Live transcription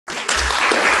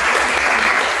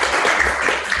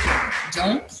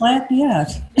Don't clap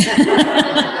yet.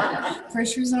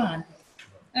 Pressure's on.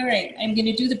 All right, I'm going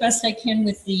to do the best I can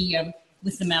with the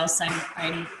mouse.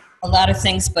 I'm a lot of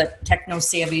things, but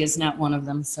techno-savvy is not one of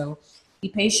them, so be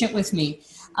patient with me.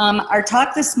 Our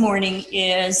talk this morning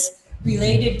is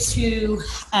related to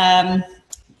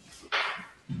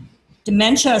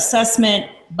dementia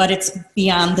assessment, but it's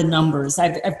beyond the numbers.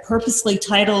 I've purposely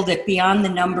titled it Beyond the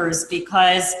Numbers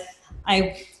because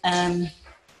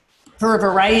for a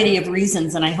variety of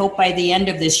reasons, and I hope by the end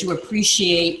of this you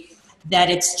appreciate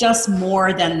that it's just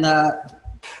more than the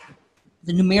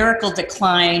numerical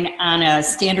decline on a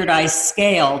standardized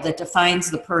scale that defines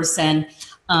the person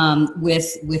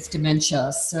with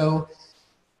dementia. So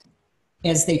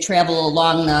as they travel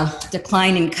along the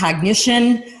decline in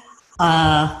cognition,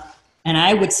 and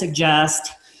I would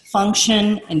suggest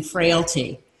function and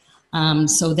frailty.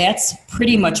 So that's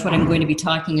pretty much what I'm going to be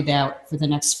talking about for the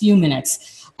next few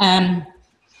minutes.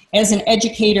 As an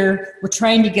educator, we're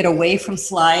trying to get away from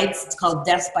slides. It's called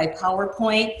Death by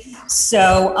PowerPoint.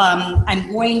 So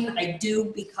I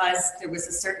do, because there was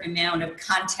a certain amount of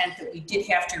content that we did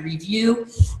have to review,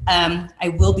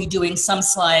 I will be doing some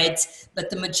slides, but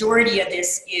the majority of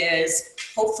this is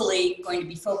hopefully going to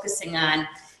be focusing on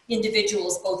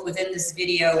individuals both within this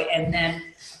video and then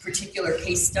a particular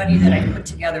case study that I put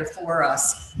together for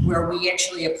us where we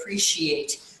actually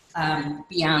appreciate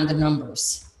beyond the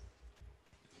numbers.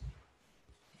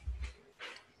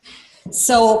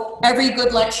 So every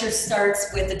good lecture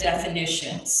starts with a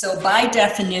definition. So by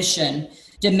definition,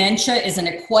 dementia is an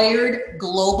acquired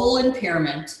global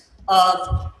impairment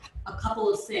of a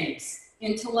couple of things: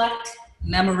 intellect,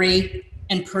 memory,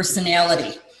 and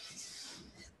personality.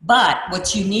 But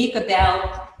what's unique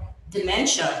about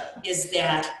dementia is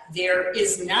that there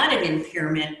is not an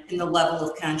impairment in the level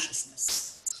of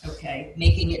consciousness, okay,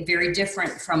 making it very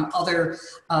different from other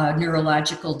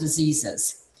neurological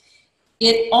diseases.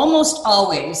 It almost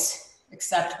always,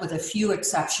 except with a few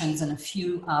exceptions and a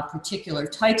few particular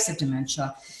types of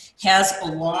dementia, has a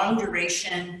long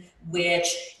duration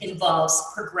which involves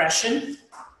progression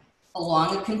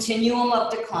along a continuum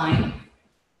of decline,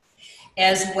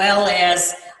 as well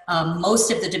as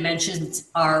most of the dementias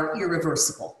are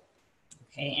irreversible.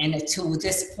 Okay, and until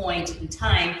this point in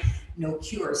time, no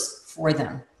cures for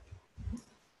them.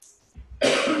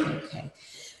 Okay.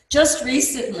 Just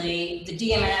recently, the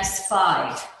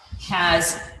DMS-5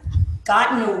 has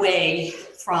gotten away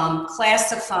from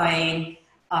classifying,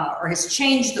 or has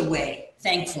changed the way,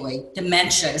 thankfully,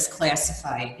 dementia is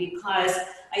classified, because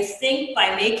I think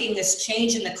by making this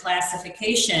change in the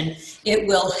classification, it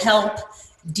will help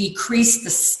decrease the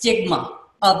stigma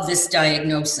of this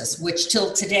diagnosis, which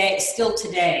still today,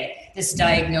 this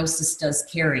diagnosis does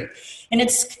carry. And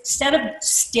it's, instead of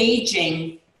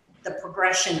staging the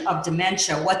progression of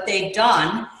dementia, what they've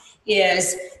done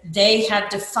is they have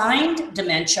defined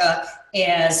dementia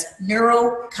as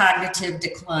neurocognitive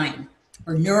decline,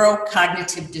 or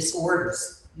neurocognitive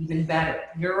disorders, even better,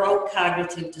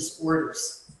 neurocognitive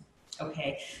disorders.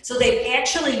 Okay, so they've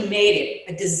actually made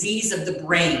it a disease of the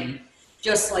brain,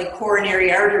 just like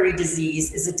coronary artery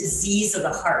disease is a disease of the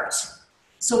heart.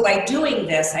 So by doing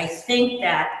this, I think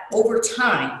that over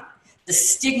time, the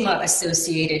stigma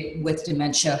associated with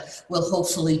dementia will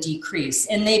hopefully decrease.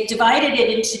 And they've divided it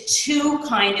into two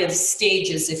kind of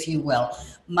stages, if you will: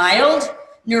 mild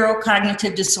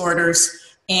neurocognitive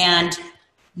disorders and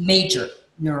major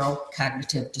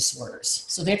neurocognitive disorders.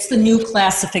 So that's the new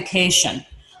classification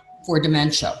for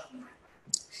dementia.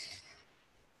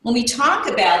 When we talk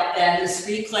about then this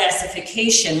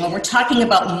reclassification, when we're talking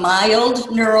about mild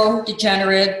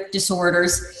neurodegenerative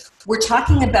disorders, we're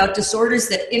talking about disorders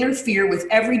that interfere with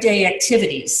everyday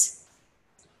activities,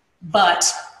 but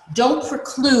don't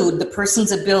preclude the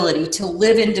person's ability to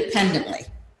live independently.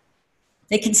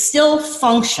 They can still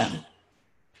function,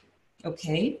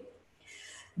 okay?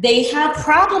 They have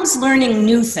problems learning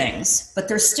new things, but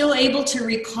they're still able to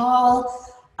recall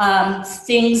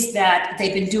things that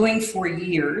they've been doing for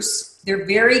years. They're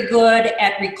very good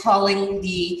at recalling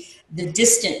the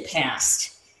distant past.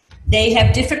 They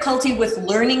have difficulty with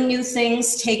learning new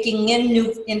things, taking in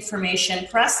new information,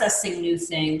 processing new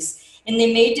things, and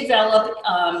they may develop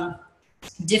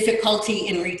difficulty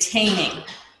in retaining,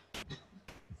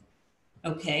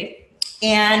 okay?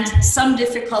 And some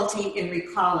difficulty in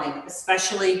recalling,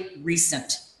 especially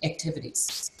recent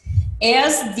activities.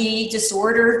 As the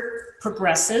disorder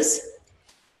progresses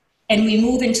and we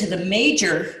move into the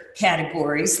major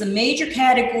categories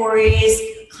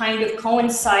kind of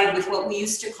coincide with what we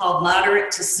used to call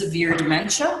moderate to severe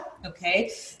dementia,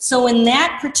 okay? So in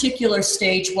that particular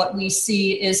stage, what we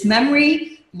see is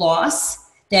memory loss,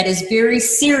 that is very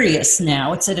serious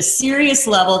now. It's at a serious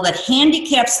level that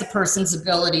handicaps the person's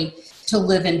ability to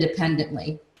live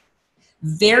independently.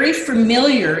 Very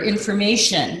familiar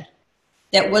information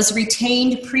that was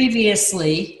retained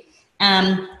previously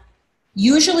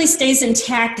usually stays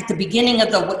intact at the beginning of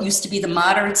what used to be the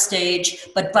moderate stage,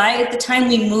 but by the time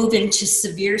we move into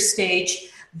severe stage,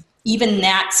 even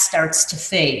that starts to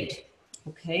fade,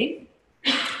 okay?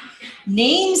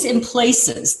 Names and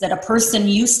places that a person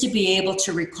used to be able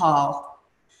to recall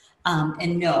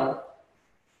and know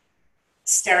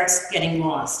starts getting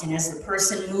lost. And as the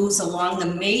person moves along the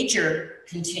major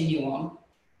continuum,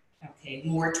 okay,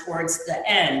 more towards the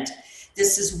end,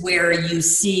 this is where you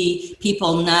see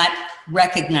people not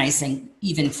recognizing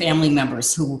even family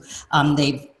members who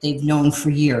they've known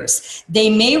for years. They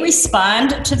may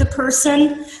respond to the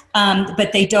person,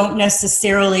 but they don't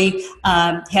necessarily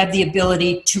have the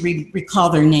ability to recall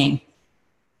their name.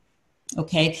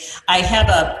 Okay, I have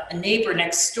a neighbor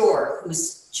next door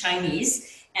who's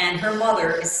Chinese, and her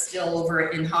mother is still over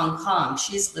in Hong Kong.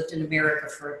 She's lived in America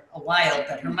for a while,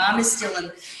 but her mom is still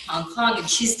in Hong Kong, and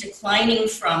she's declining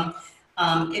from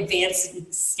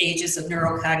advanced stages of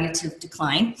neurocognitive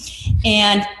decline.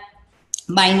 And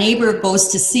my neighbor goes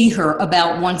to see her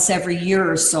about once every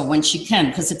year or so when she can,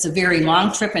 because it's a very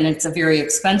long trip and it's a very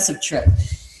expensive trip.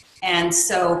 And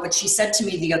so, but she said to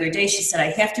me the other day, she said,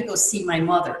 I have to go see my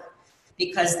mother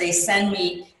because they send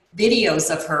me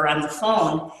videos of her on the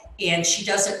phone and she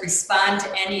doesn't respond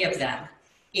to any of them.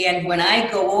 And when I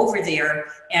go over there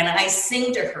and I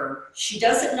sing to her, she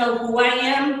doesn't know who I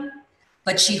am,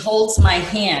 but she holds my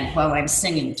hand while I'm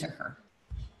singing to her.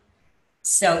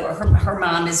 So her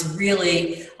mom is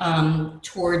really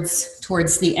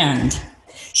towards the end.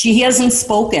 She hasn't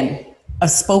spoken a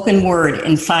spoken word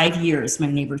in 5 years,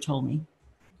 my neighbor told me.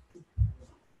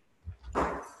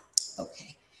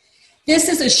 Okay. This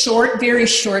is a short, very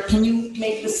short, can you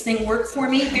make this thing work for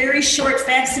me? Very short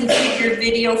facts and figure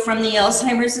video from the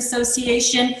Alzheimer's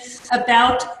Association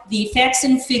about the facts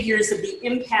and figures of the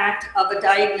impact of a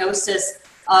diagnosis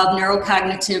of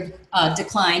neurocognitive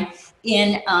decline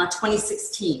in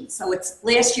 2016. So it's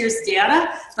last year's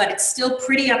data, but it's still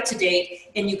pretty up to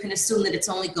date, and you can assume that it's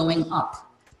only going up.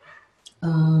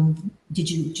 Did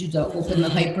you open the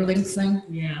hyperlink thing?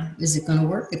 Yeah. Is it going to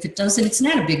work? If it doesn't, it's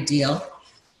not a big deal.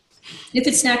 If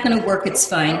it's not going to work, it's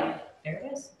fine. There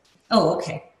it is. Oh,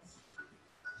 okay.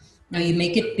 Now you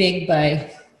make it big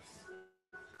by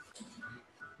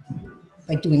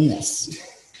doing this.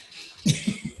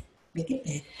 Make it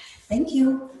big. Thank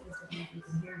you.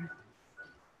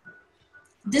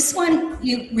 This one,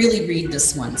 you really read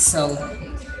this one, so.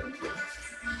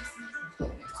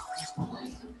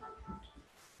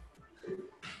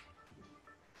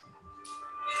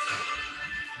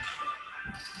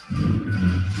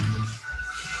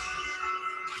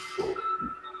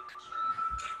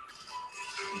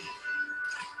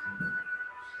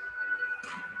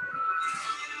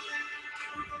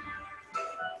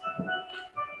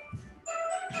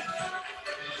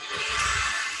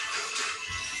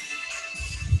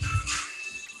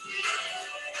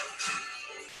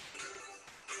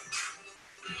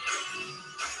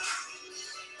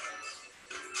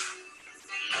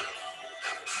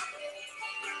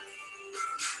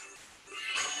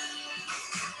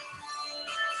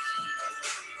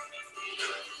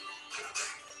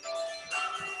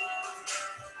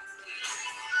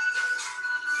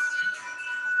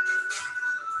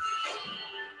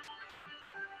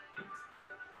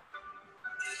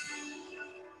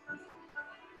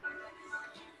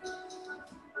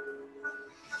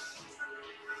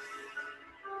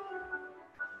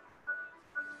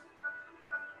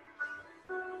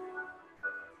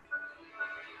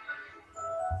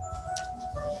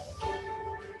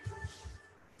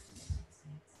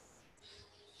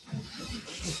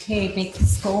 Okay, make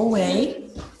this go away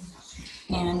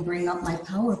and bring up my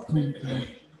PowerPoint.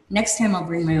 Next time I'll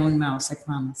bring my own mouse, I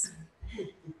promise.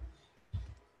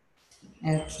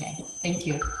 Okay, thank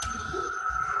you.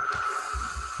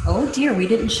 Oh dear, we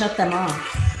didn't shut them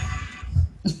off.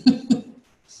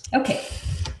 Okay.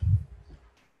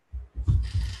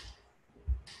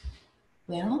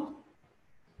 Well,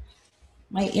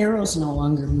 my arrow's no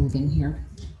longer moving here.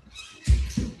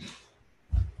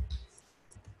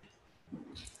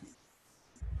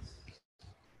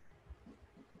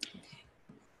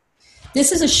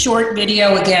 This is a short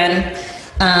video again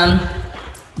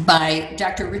by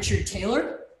Dr. Richard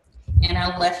Taylor, and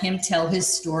I'll let him tell his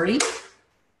story.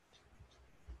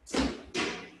 I'm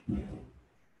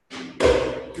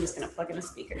just going to plug in the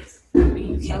speakers.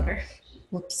 Okay.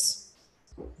 Whoops.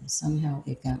 Somehow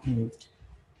it got moved.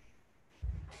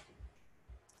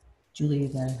 Julie, you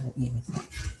gotta help me with that.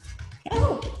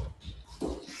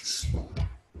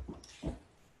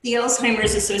 The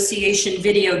Alzheimer's Association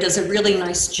video does a really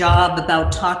nice job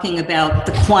about talking about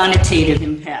the quantitative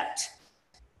impact,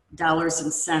 dollars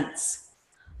and cents,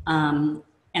 and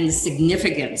the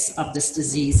significance of this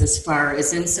disease as far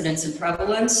as incidence and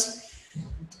prevalence.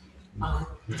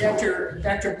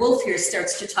 Dr. Wolf here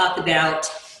starts to talk about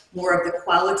more of the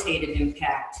qualitative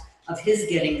impact of his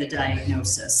getting the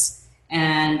diagnosis.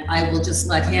 And I will just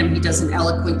let him, he does an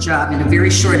eloquent job in a very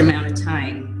short amount of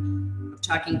time of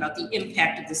talking about the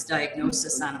impact of this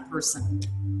diagnosis on a person.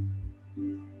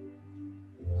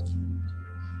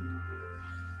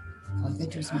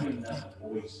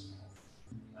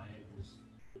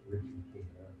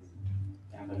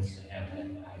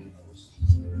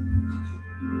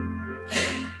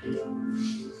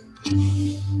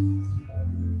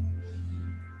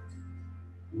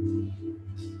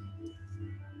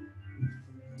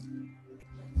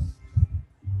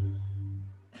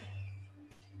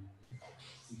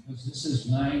 Because this is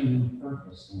my new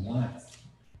purpose in life.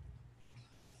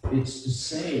 It's to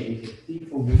say that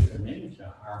people with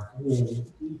dementia are whole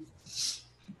people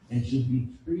and should be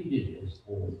treated as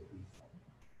whole people.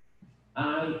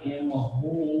 I am a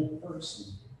whole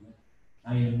person.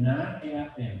 I am not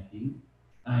half empty.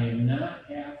 I am not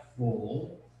half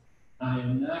full. I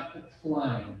am not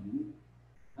declining.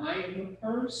 I am a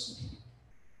person.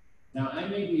 Now, I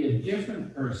may be a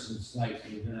different person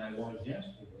slightly than I was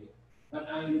yesterday, but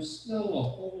I am still a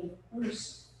whole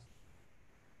person.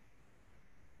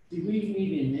 See, we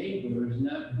need enablers,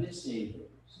 not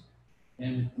disablers.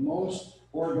 And most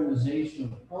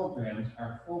organizational programs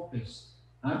are focused,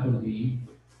 I believe,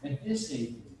 at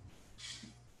disabling.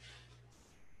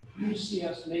 If you see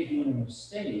us making a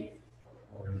mistake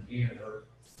or an error,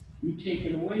 you take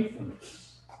it away from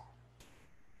us.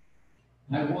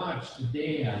 I watched a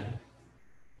dad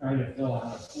try to fill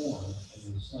out a form,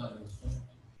 and his son was going to.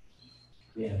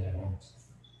 Yeah, that won't.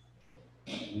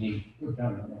 And he put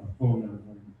down a phone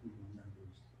number and people remember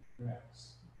his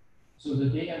address. So the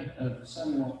dad, the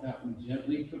son walked out and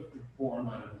gently took the form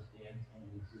out of his dad's hand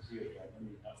and says, "Here, Dad, let me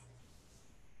help."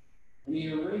 And he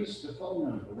erased the phone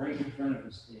number right in front of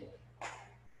his dad.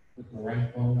 Put the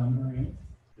right phone number in,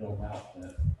 filled out the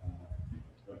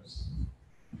address,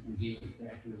 and gave it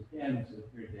back to his dad and said,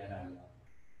 "Here, Dad, I love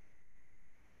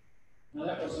you." Now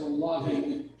that was a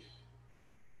loving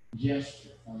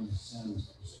gesture from the son's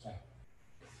perspective.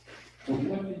 But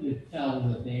what did it tell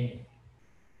the dad?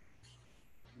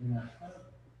 You're not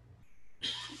perfect.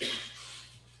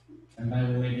 And by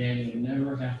the way, Dad, you'll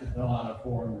never have to fill out a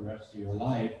form the rest of your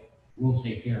life. We'll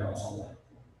take care of all that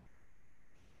for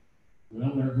you.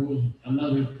 Well, there goes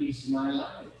another piece of my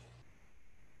life.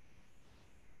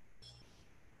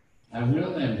 I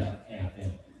will end up half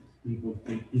empty. People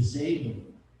think disabled.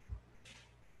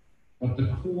 But the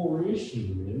core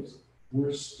issue is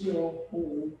we're still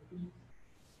whole people.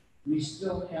 We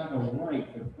still have a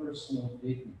right to personal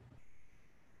dignity.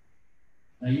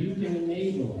 Now you can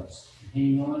enable us to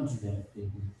hang on to that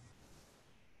dignity.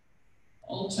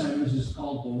 Alzheimer's is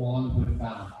called the long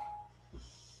goodbye.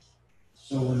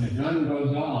 So when the gun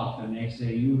goes off and they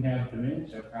say you have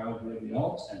dementia, probably the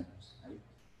Alzheimer's type,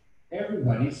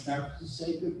 everybody starts to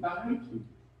say goodbye to you.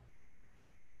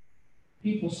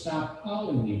 People stopped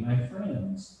calling me, my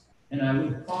friends. And I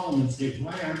would call them and say,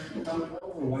 "Why aren't you coming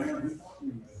over? Why aren't you talking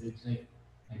to me?" They'd say,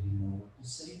 "I didn't know what to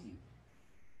say to you."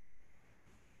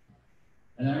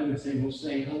 And I would say, "Well,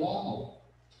 say hello."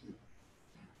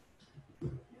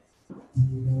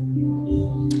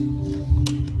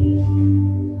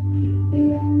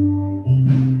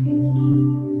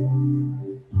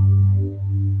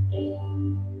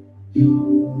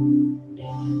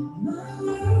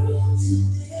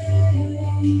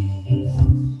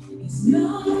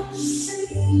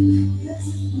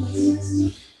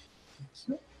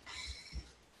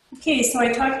 Okay, so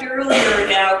I talked earlier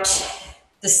about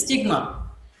the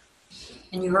stigma,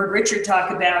 and you heard Richard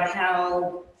talk about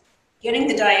how getting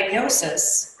the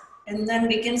diagnosis and then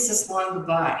begins this long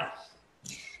goodbye,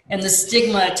 and the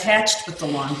stigma attached with the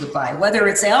long goodbye, whether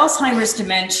it's Alzheimer's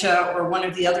dementia or one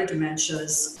of the other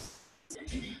dementias.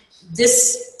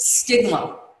 This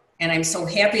stigma, and I'm so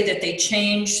happy that they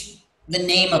changed the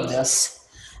name of this,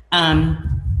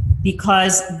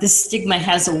 because this stigma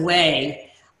has a way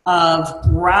of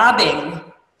robbing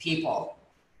people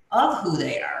of who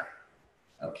they are,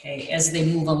 okay, as they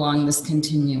move along this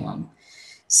continuum.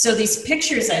 So these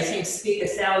pictures, I think, speak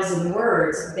 1,000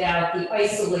 words about the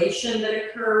isolation that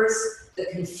occurs, the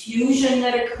confusion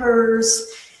that occurs,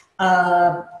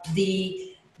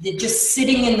 the the just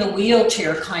sitting in the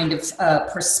wheelchair kind of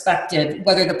perspective,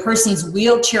 whether the person's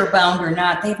wheelchair bound or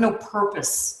not, they have no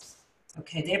purpose.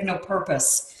 Okay, they have no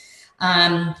purpose.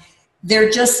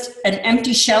 They're just an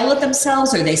empty shell of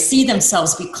themselves, or they see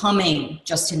themselves becoming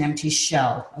just an empty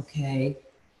shell, okay?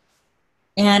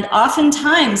 And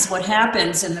oftentimes what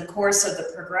happens in the course of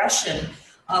the progression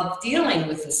of dealing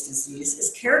with this disease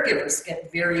is caregivers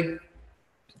get very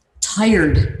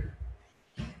tired.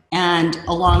 And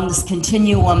along this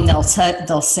continuum, they'll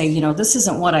say, you know, this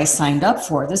isn't what I signed up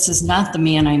for. This is not the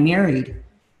man I married.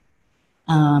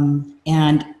 And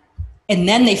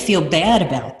then they feel bad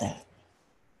about that.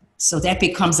 So that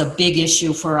becomes a big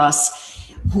issue for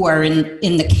us who are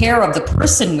in the care of the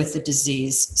person with the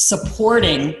disease.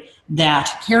 Supporting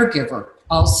that caregiver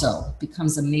also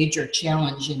becomes a major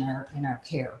challenge in our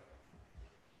care.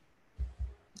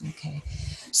 Okay,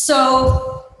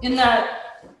 so in the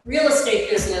real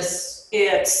estate business,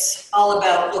 it's all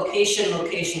about location,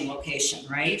 location, location,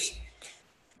 right?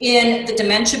 In the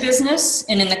dementia business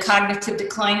and in the cognitive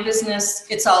decline business,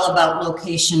 it's all about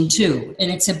location too. And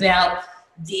it's about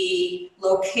the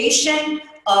location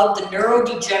of the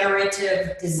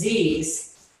neurodegenerative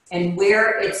disease and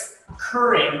where it's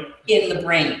occurring in the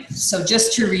brain. So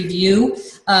just to review,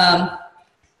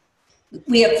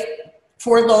 we have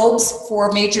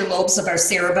four major lobes of our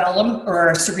cerebellum, or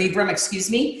our cerebrum, excuse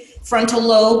me: frontal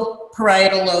lobe,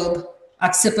 parietal lobe,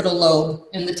 occipital lobe,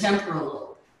 and the temporal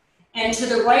lobe. And to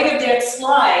the right of that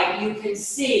slide, you can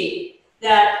see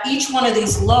that each one of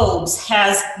these lobes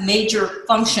has major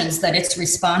functions that it's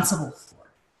responsible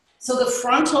for. So the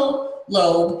frontal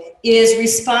lobe is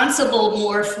responsible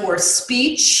more for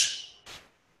speech,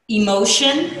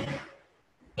 emotion,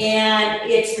 and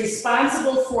it's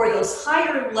responsible for those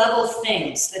higher level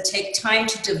things that take time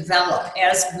to develop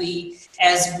as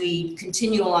we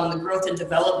continue along the growth and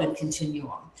development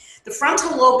continuum. The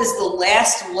frontal lobe is the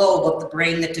last lobe of the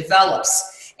brain that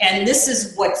develops. And this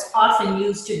is what's often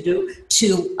used to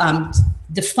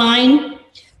define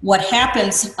what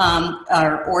happens,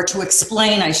 or to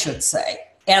explain, I should say,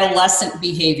 adolescent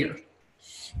behavior.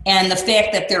 And the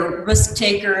fact that they're risk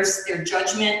takers, their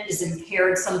judgment is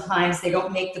impaired sometimes, they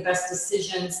don't make the best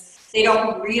decisions, they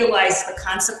don't realize the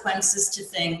consequences to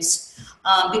things,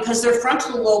 because their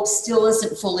frontal lobe still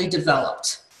isn't fully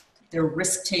developed. They're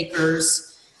risk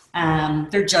takers,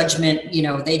 their judgment, you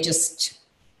know, they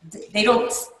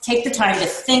don't take the time to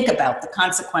think about the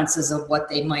consequences of what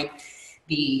they might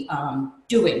be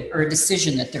doing, or a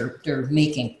decision that they're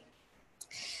making.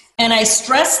 And I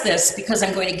stress this because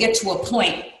I'm going to get to a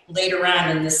point later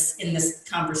on in this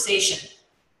conversation.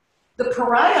 The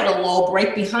parietal lobe,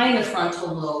 right behind the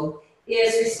frontal lobe,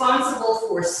 is responsible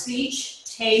for speech,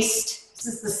 taste. This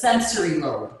is the sensory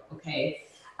lobe, okay?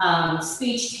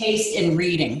 Speech, taste, and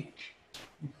reading.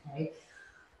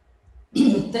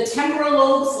 The temporal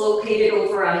lobe is located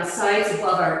over on the sides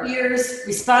above our ears,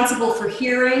 responsible for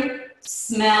hearing,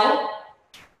 smell,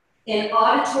 and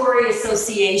auditory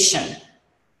association.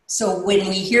 So when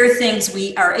we hear things,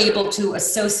 we are able to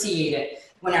associate it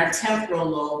when our temporal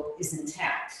lobe is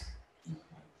intact.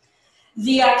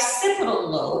 The occipital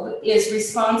lobe is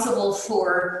responsible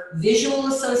for visual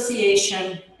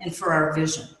association and for our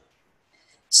vision.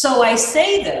 So I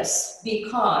say this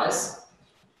because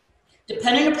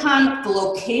depending upon the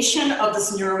location of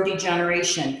this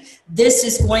neurodegeneration, this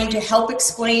is going to help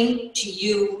explain to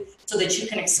you so that you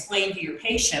can explain to your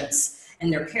patients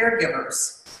and their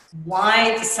caregivers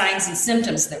why the signs and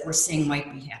symptoms that we're seeing might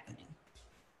be happening.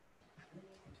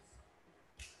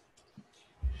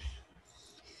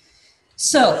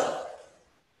 So,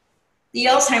 the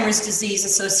Alzheimer's Disease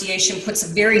Association puts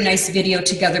a very nice video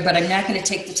together, but I'm not going to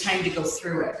take the time to go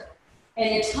through it. And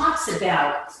it talks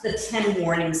about the 10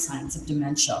 warning signs of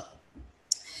dementia.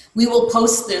 We will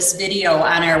post this video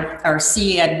on our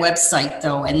Cead website,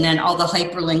 though, and then all the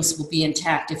hyperlinks will be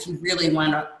intact if you really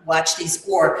want to watch these,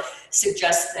 or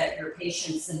suggest that your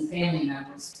patients and family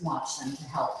members watch them to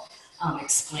help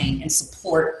explain and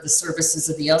support the services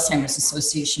of the Alzheimer's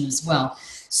Association as well.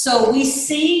 So we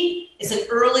see, as an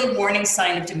early warning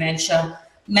sign of dementia,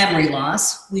 memory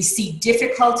loss. We see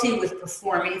difficulty with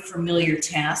performing familiar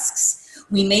tasks.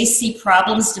 We may see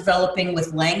problems developing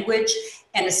with language,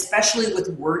 and especially with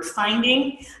word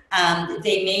finding.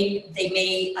 They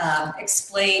may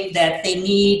explain that they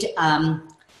need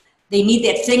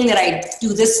that thing that I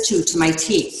do this to my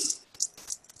teeth,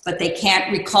 but they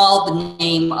can't recall the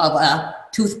name of a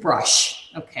toothbrush,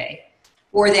 okay?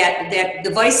 Or that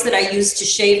device that I use to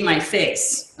shave my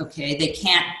face, okay? They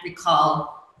can't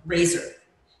recall razor.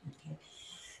 Okay?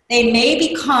 They may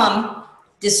become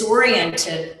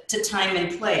disoriented to time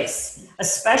and place,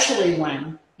 especially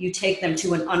when you take them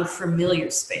to an unfamiliar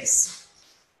space.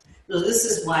 So this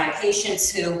is why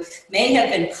patients who may have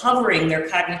been covering their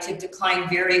cognitive decline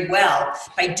very well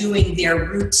by doing their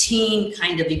routine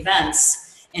kind of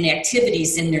events and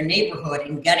activities in their neighborhood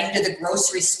and getting to the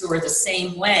grocery store the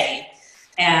same way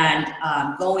and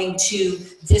going to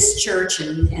this church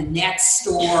and that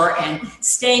store and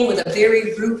staying with a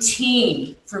very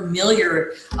routine,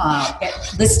 familiar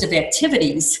list of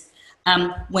activities.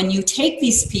 When you take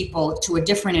these people to a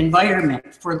different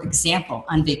environment, for example,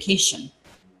 on vacation,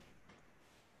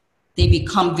 they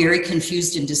become very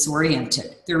confused and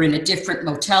disoriented. They're in a different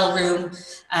motel room.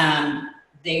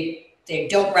 They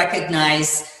don't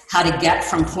recognize how to get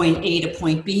from point A to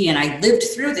point B. And I lived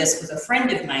through this with a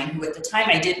friend of mine who at the time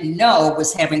I didn't know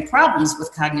was having problems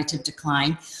with cognitive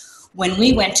decline. When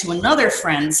we went to another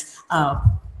friend's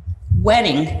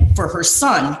wedding for her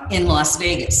son in Las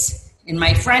Vegas. And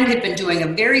my friend had been doing a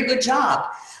very good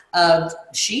job of,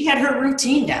 she had her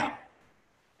routine down.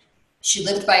 She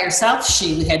lived by herself.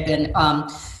 She had been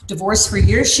divorced for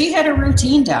years. She had her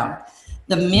routine down.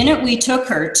 The minute we took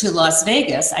her to Las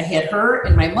Vegas, I had her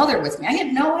and my mother with me. I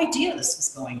had no idea this was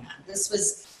going on. This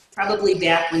was probably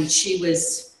back when she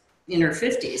was in her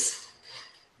 50s.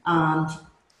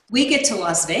 We get to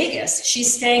Las Vegas.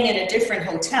 She's staying in a different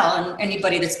hotel, and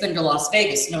anybody that's been to Las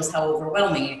Vegas knows how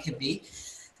overwhelming it could be.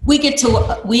 We get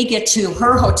to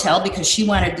her hotel because she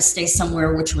wanted to stay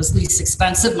somewhere which was least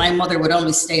expensive. My mother would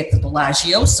only stay at the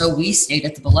Bellagio, so we stayed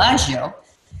at the Bellagio.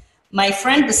 My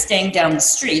friend was staying down the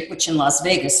street, which in Las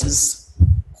Vegas is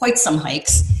quite some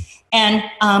hikes. And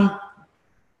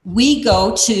we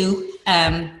go to,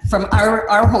 from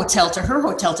our hotel to her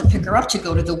hotel to pick her up to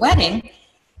go to the wedding.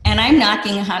 And I'm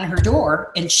knocking on her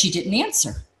door and she didn't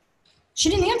answer. She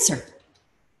didn't answer.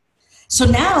 So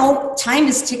now time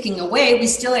is ticking away. We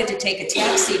still had to take a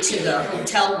taxi to the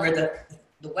hotel where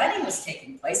the wedding was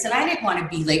taking place. And I didn't want to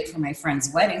be late for my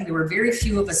friend's wedding. There were very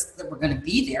few of us that were going to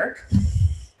be there.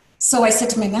 So I said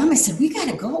to my mom, I said, we got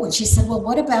to go. And she said, well,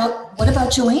 what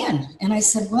about Joanne? And I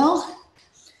said, well,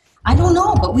 I don't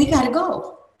know, but we got to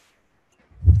go.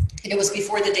 And it was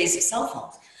before the days of cell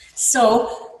phones.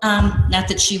 So, not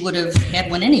that she would have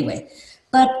had one anyway,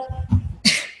 but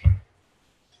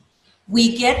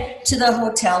we get to the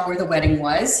hotel where the wedding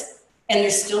was, and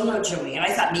there's still no Joanne.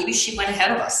 I thought maybe she went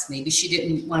ahead of us. Maybe she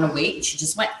didn't want to wait, and she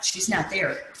just went. She's not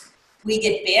there. We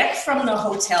get back from the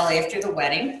hotel after the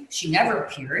wedding. She never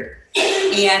appeared.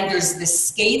 And there's this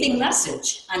scathing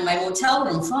message on my motel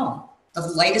room phone. The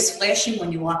light is flashing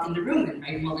when you walk in the room. And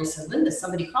my mother said, Linda,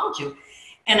 somebody called you.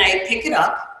 And I pick it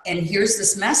up, and here's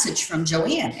this message from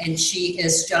Joanne. And she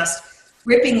is just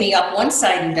ripping me up one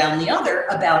side and down the other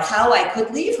about how I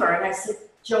could leave her. And I said,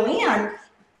 Joanne,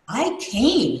 I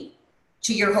came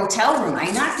to your hotel room. I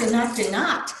knocked and knocked and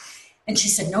knocked. And she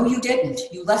said, no, you didn't.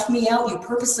 You left me out. You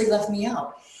purposely left me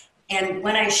out. And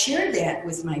when I shared that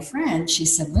with my friend, she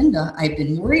said, Linda, I've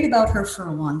been worried about her for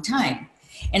a long time.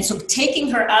 And so taking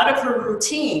her out of her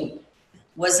routine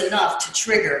was enough to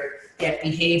trigger that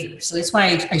behavior. So that's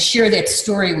why I share that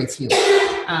story with you.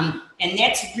 And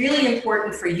that's really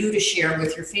important for you to share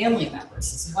with your family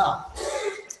members as well.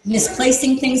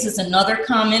 Misplacing things is another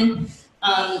common,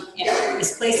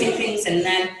 misplacing things and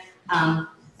then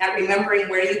not remembering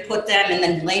where you put them and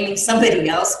then blaming somebody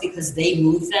else because they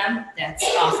moved them. That's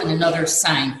often another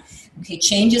sign. Okay,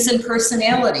 changes in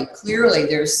personality. Clearly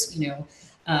there's,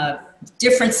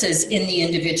 differences in the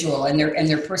individual and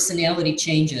their personality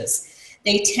changes.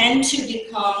 They tend to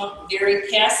become very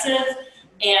passive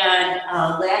and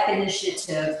lack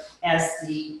initiative as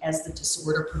the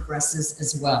disorder progresses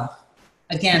as well.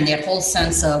 Again, that whole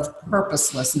sense of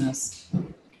purposelessness.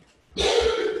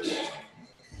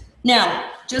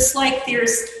 Now, just like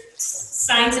there's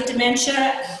signs of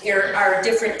dementia, there are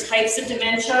different types of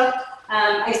dementia.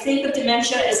 I think of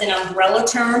dementia as an umbrella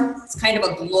term. It's kind of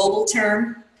a global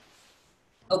term.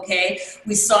 Okay,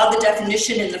 we saw the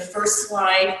definition in the first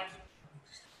slide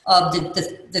of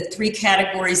the three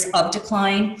categories of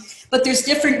decline, but there's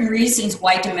different reasons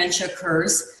why dementia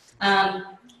occurs.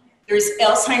 There's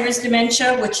Alzheimer's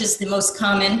dementia, which is the most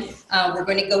common. We're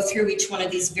going to go through each one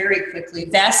of these very quickly.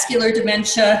 Vascular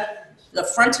dementia, the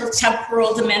frontal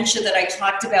temporal dementia that I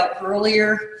talked about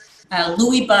earlier,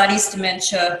 Lewy bodies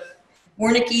dementia,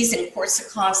 Wernicke's and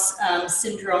Korsakoff's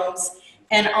syndromes,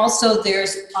 and also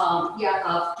there's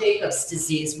Jacob's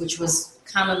disease, which was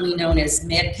commonly known as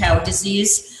mad cow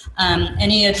disease.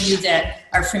 Any of you that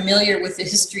are familiar with the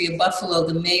history of Buffalo,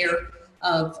 the mayor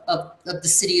of the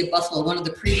city of Buffalo, one of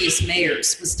the previous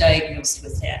mayors, was diagnosed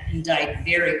with that and died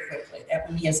very quickly. That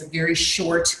one, he has a very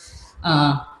short,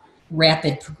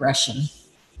 rapid progression.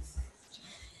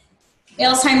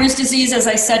 Alzheimer's disease, as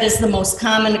I said, is the most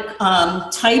common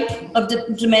type of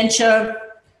dementia.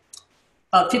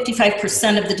 About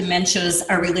 55% of the dementias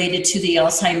are related to the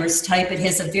Alzheimer's type. It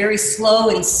has a very slow,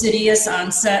 insidious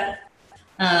onset.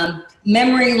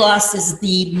 Memory loss is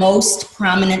the most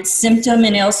prominent symptom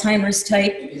in Alzheimer's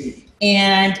type,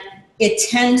 and it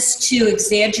tends to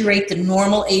exaggerate the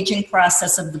normal aging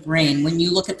process of the brain. When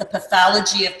you look at the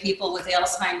pathology of people with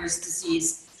Alzheimer's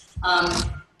disease,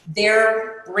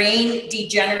 their brain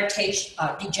degeneration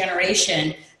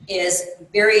is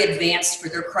very advanced for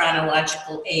their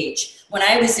chronological age. When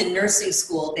I was in nursing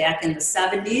school back in the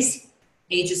 70s,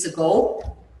 ages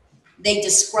ago, they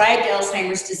described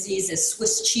Alzheimer's disease as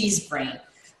Swiss cheese brain,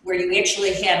 where you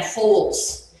actually had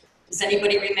holes. Does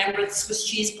anybody remember the Swiss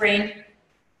cheese brain?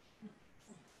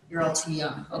 You're all too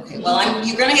young. Okay, well,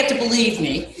 you're gonna have to believe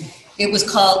me. It was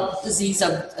called disease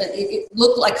of, it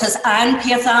looked like, because on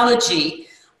pathology,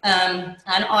 on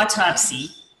autopsy,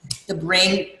 the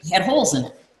brain had holes in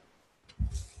it.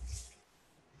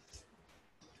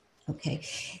 Okay,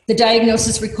 the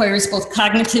diagnosis requires both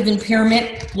cognitive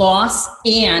impairment, loss,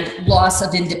 and loss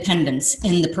of independence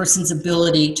in the person's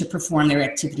ability to perform their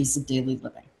activities of daily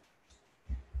living.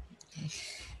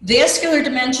 Vascular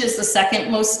dementia is the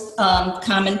second most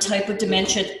common type of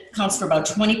dementia. It accounts for about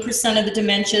 20% of the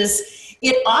dementias.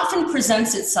 It often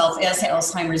presents itself as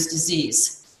Alzheimer's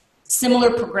disease.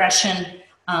 Similar progression,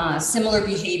 similar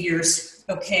behaviors,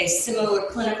 okay, similar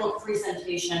clinical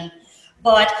presentation.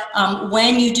 But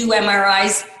when you do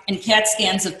MRIs and CAT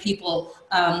scans of people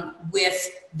with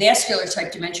vascular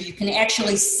type dementia, you can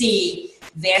actually see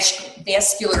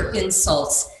vascular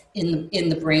insults in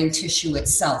the brain tissue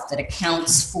itself that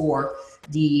accounts for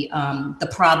the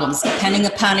problems, depending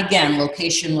upon, again,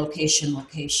 location, location,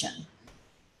 location.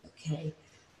 Okay.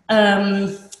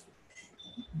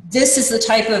 This is the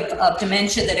type of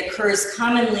dementia that occurs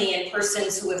commonly in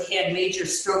persons who have had major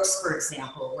strokes, for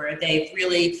example, where they've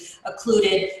really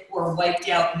occluded or wiped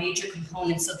out major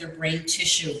components of their brain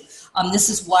tissue. This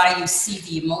is why you see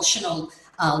the emotional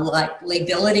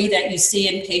lability that you see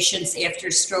in patients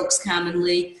after strokes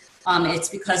commonly. It's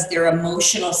because their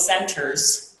emotional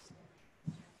centers,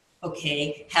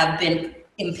 okay, have been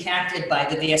impacted by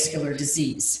the vascular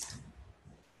disease.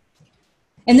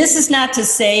 And this is not to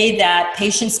say that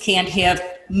patients can't have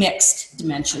mixed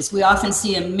dementias. We often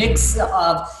see a mix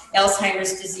of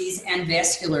Alzheimer's disease and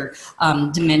vascular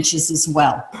dementias as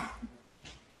well.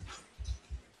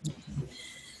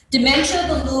 Dementia,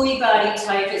 the Lewy body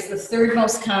type, is the third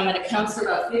most common. It accounts for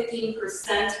about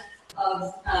 15%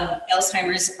 of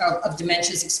Alzheimer's, of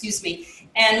dementias, excuse me.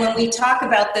 And when we talk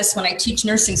about this, when I teach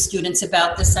nursing students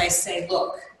about this, I say,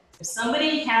 look, if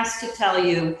somebody has to tell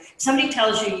you, somebody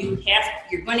tells you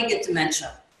you're going to get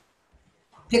dementia,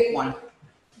 pick one.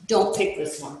 Don't pick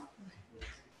this one.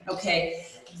 Okay?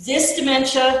 This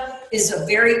dementia is a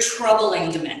very troubling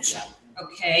dementia.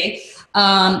 Okay?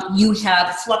 You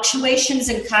have fluctuations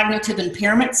in cognitive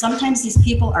impairment. Sometimes these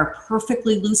people are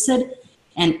perfectly lucid,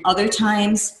 and other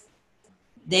times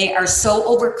they are so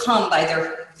overcome by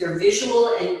their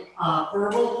visual and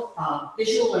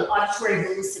visual and auditory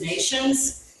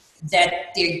hallucinations that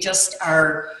they just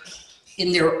are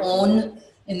in their own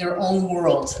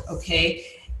world. Okay,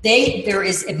 there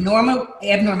is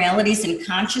abnormalities in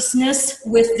consciousness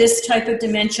with this type of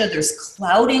dementia. There's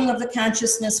clouding of the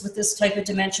consciousness with this type of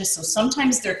dementia. So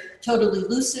sometimes they're totally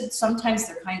lucid, sometimes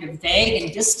they're kind of vague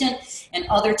and distant, and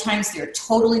other times they're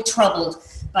totally troubled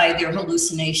by their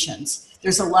hallucinations.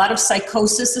 There's a lot of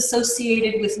psychosis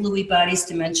associated with Lewy body's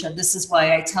dementia. This is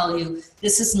why I tell you,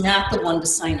 this is not the one to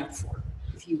sign up for.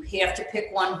 If you have to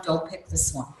pick one, don't pick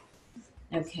this one.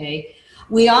 Okay.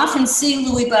 We often see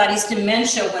Lewy body's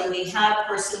dementia when we have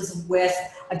persons with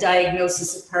a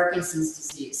diagnosis of Parkinson's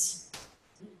disease.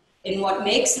 And what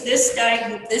makes this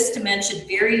dementia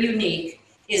very unique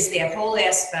is that whole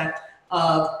aspect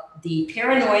of the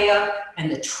paranoia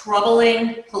and the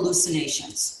troubling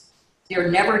hallucinations. They're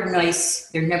never nice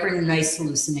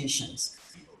hallucinations.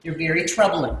 They're very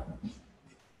troubling.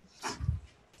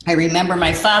 I remember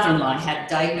my father-in-law had a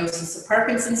diagnosis of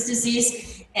Parkinson's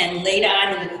disease, and late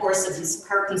on in the course of his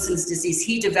Parkinson's disease,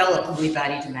 he developed Lewy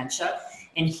body dementia,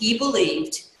 and he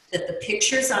believed that the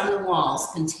pictures on the walls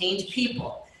contained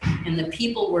people, and the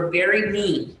people were very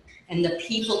mean, and the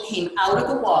people came out of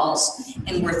the walls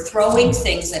and were throwing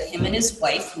things at him and his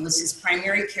wife, who was his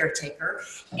primary caretaker,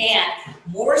 and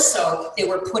more so, they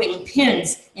were putting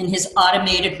pins in his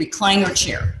automated recliner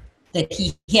chair that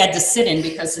he had to sit in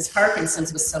because his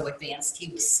Parkinson's was so advanced. He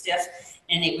was stiff,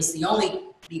 and it was the only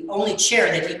the only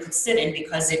chair that he could sit in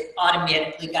because it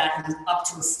automatically got him up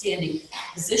to a standing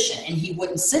position, and he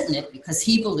wouldn't sit in it because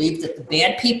he believed that the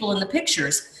bad people in the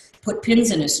pictures put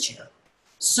pins in his chair.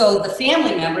 So the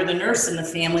family member, the nurse in the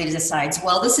family, decides,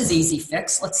 well, this is easy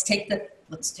fix. Let's take the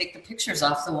pictures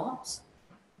off the walls.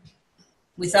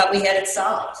 We thought we had it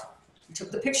solved. We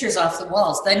took the pictures off the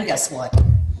walls. Then guess what?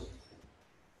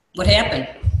 What happened?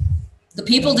 The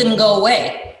people didn't go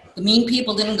away. The mean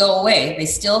people didn't go away. They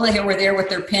still were there with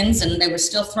their pins, and they were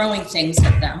still throwing things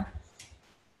at them.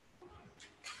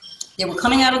 They were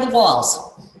coming out of the walls.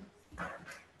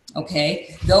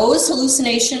 Okay? Those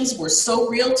hallucinations were so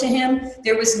real to him,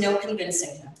 there was no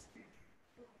convincing him.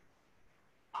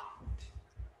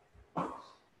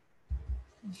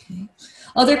 Okay.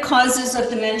 Other causes of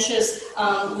dementias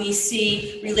we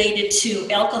see related to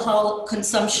alcohol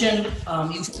consumption.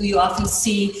 You often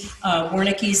see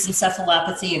Wernicke's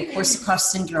encephalopathy and Korsakoff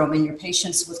syndrome in your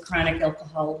patients with chronic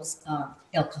alcohol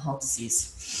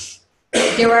disease.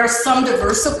 There are some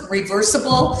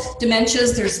reversible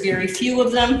dementias. There's very few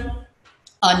of them.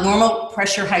 Normal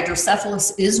pressure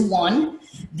hydrocephalus is one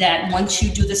that once you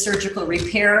do the surgical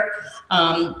repair,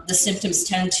 the symptoms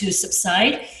tend to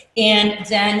subside. And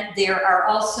then there are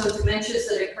also dementias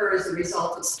that occur as a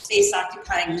result of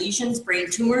space-occupying lesions,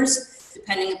 brain tumors,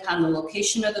 depending upon the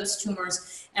location of those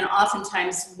tumors. And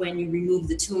oftentimes when you remove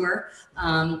the tumor,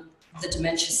 the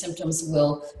dementia symptoms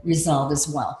will resolve as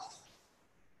well.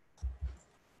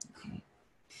 Okay.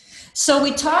 So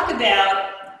we talk about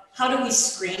how do we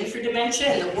screen for dementia,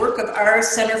 and the work of our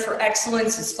Center for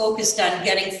Excellence is focused on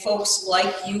getting folks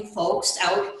like you folks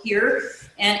out here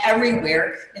and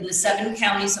everywhere in the 7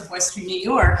 counties of Western New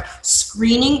York,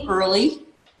 screening early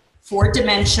for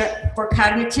dementia, for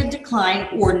cognitive decline,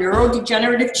 or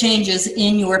neurodegenerative changes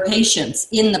in your patients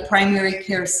in the primary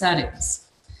care settings.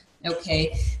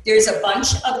 Okay, there's a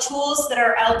bunch of tools that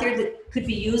are out there that could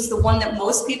be used. The one that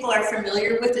most people are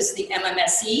familiar with is the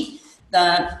MMSE,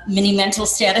 the mini mental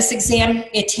status exam.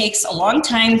 It takes a long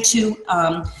time to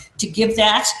give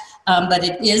that, but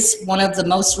it is one of the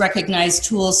most recognized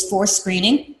tools for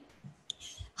screening.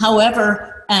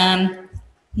 However,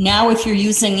 now if you're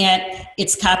using it,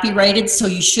 it's copyrighted, so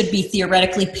you should be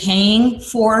theoretically paying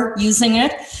for using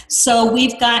it. So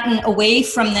we've gotten away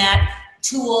from that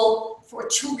tool for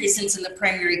 2 reasons in the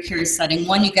primary care setting.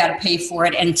 1, you gotta pay for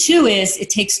it, and 2 is it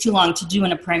takes too long to do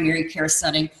in a primary care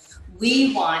setting.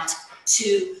 We want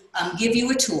to give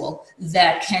you a tool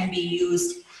that can be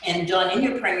used and done in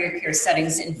your primary care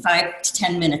settings in 5 to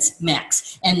 10 minutes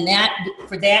max. And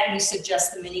for that, we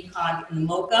suggest the mini-cog and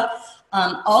the MOCA.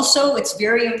 Also, it's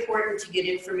very important to get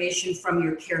information from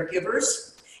your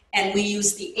caregivers. And we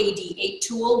use the AD8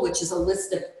 tool, which is a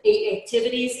list of 8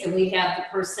 activities, and we have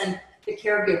the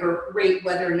caregiver rate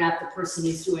whether or not the person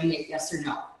is doing it, yes or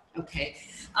no. Okay.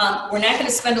 We're not going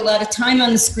to spend a lot of time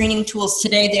on the screening tools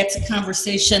today. That's a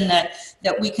conversation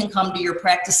that we can come to your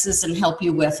practices and help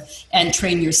you with and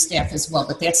train your staff as well.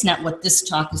 But that's not what this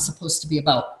talk is supposed to be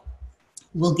about.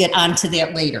 We'll get onto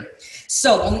that later.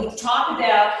 So when we talk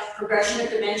about progression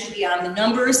of dementia beyond the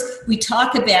numbers, we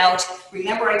talk about,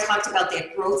 remember I talked about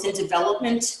that growth and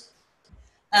development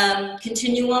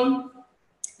continuum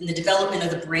and the development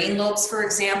of the brain lobes, for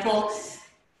example.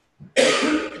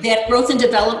 That growth and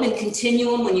development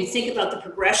continuum, when you think about the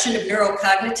progression of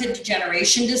neurocognitive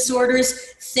degeneration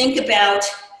disorders, think about,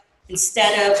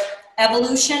 instead of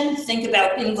evolution, think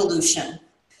about involution.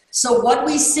 So what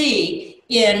we see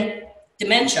in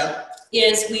dementia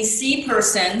is we see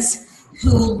persons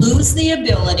who lose the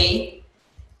ability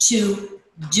to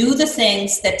do the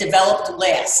things that developed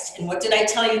last. And what did I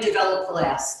tell you developed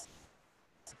last?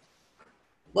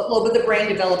 What lobe of the brain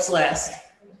develops last?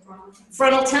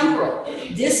 Frontal temporal.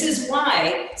 This is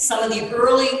why some of the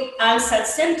early onset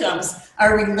symptoms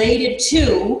are related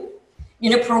to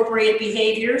inappropriate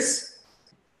behaviors,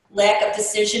 lack of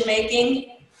decision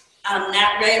making,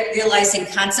 not realizing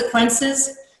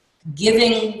consequences,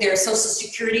 giving their social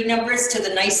security numbers to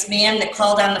the nice man that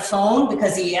called on the phone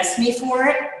because he asked me for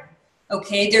it.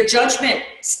 Okay, their judgment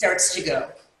starts to go.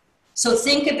 So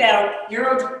think about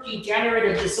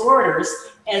neurodegenerative disorders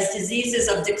as diseases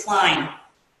of decline,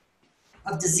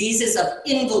 of diseases of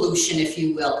involution, if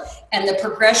you will, and the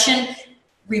progression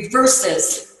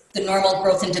reverses the normal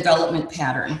growth and development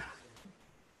pattern.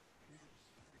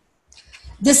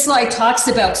 This slide talks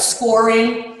about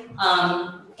scoring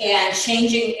and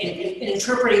changing and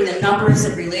interpreting the numbers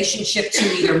in relationship to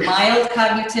either mild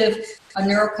cognitive,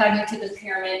 neurocognitive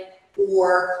impairment,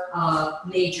 or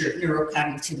major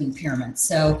neurocognitive impairment.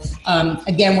 So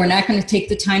again, we're not going to take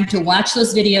the time to watch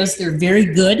those videos. They're very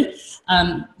good.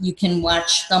 You can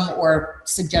watch them or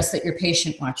suggest that your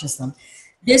patient watches them.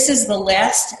 This is the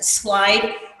last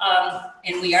slide,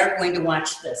 and we are going to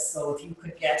watch this. So if you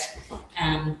could get,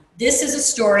 this is a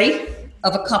story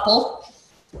of a couple.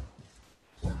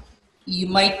 You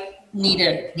might need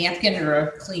a napkin or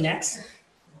a Kleenex.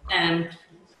 And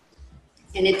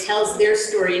it tells their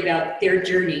story about their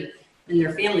journey and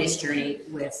their family's journey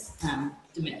with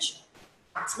dementia.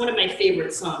 It's one of my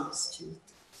favorite songs, too.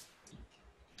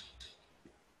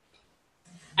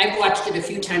 I've watched it a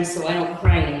few times so I don't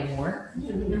cry anymore.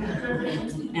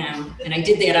 And I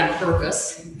did that on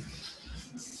purpose.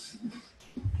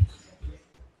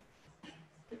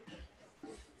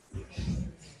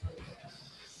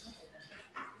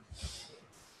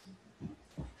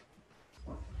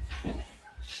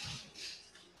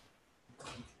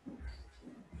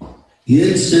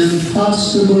 It's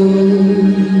impossible.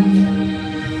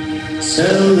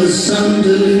 Tell the sun to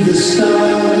leave the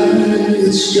sky.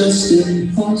 It's just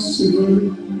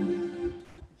impossible.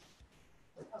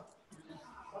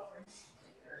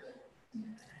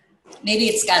 Maybe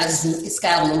it's got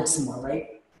to load some more,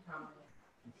 right?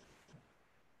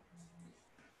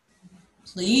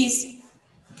 Please.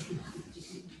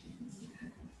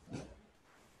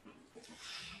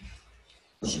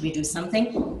 Should we do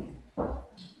something?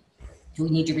 Do we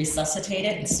need to resuscitate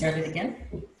it and start it again?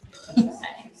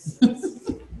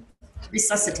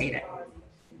 Resuscitate it.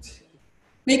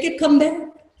 Make it come back.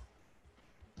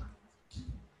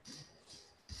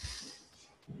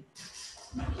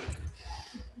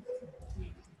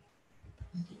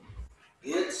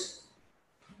 It's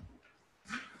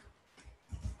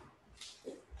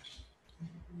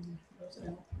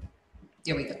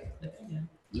There we go.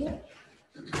 Yeah.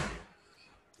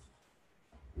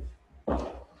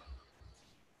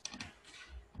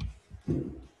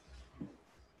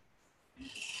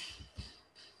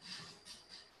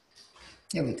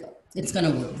 There we go. It's going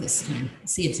to work this time.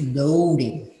 See, it's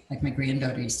loading. Like my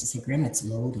granddaughter used to say, Grandma, it's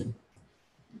loading.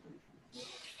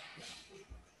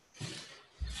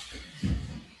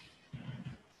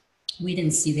 We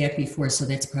didn't see that before, so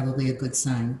that's probably a good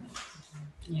sign.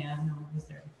 Yeah, no, it was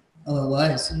there. Oh, it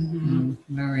was?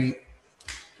 Mm-hmm. All right.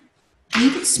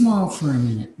 Leave it small for a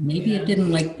minute. Maybe it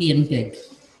didn't like being big.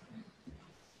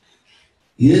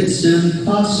 It's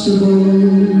impossible.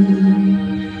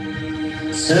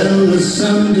 Tell the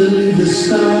sun to leave the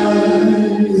sky.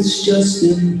 It's just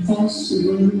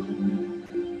impossible.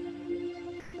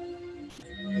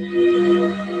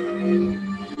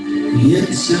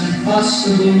 It's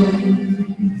impossible.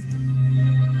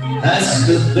 Ask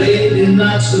the baby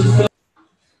not to cry.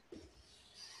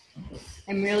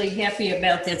 I'm really happy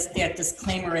about that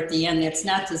disclaimer at the end. That's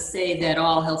not to say that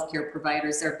all healthcare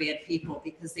providers are bad people,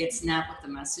 because that's not what the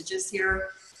message is here.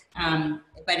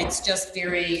 But it's just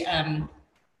very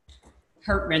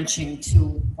heart-wrenching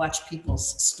to watch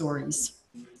people's stories.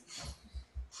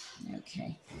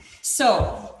 Okay,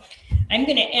 so I'm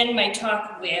going to end my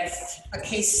talk with a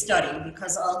case study,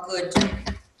 because all good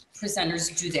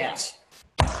presenters do that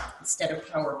instead of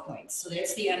PowerPoint. So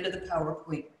that's the end of the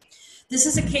PowerPoint. This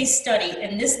is a case study,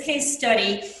 and this case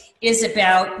study is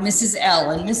about Mrs.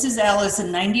 L. And Mrs. L is a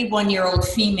 91-year-old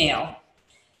female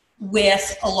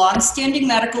with a long-standing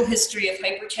medical history of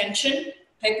hypertension,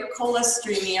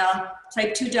 hypercholesteremia,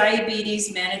 type 2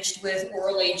 diabetes managed with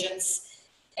oral agents,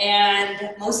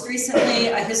 and most recently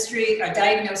a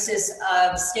diagnosis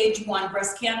of stage 1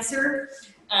 breast cancer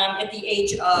at the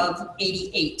age of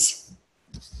 88.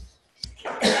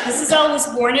 Mrs. L was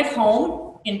born at home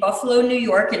in Buffalo, New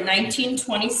York in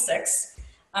 1926,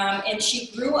 and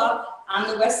she grew up on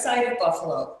the west side of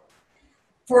Buffalo.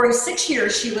 For 6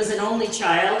 years, she was an only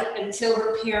child until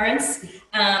her parents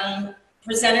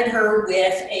presented her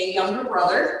with a younger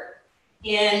brother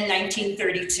in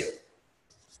 1932.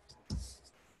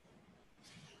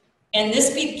 And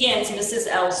this begins Mrs.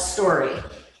 L's story.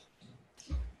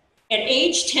 At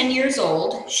age 10 years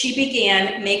old, she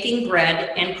began making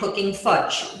bread and cooking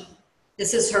fudge.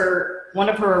 This is one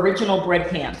of her original bread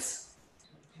pans.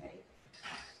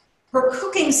 Her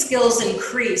cooking skills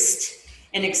increased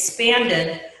and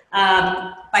expanded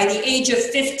by the age of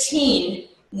 15,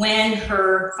 when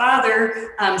her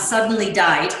father suddenly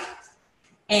died,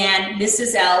 and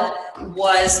Mrs. L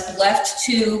was left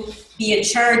to be in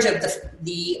charge of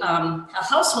the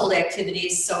household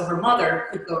activities, so her mother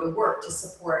could go to work to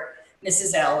support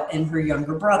Mrs. L and her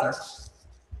younger brother.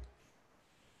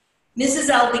 Mrs.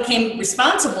 L became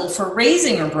responsible for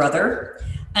raising her brother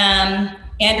and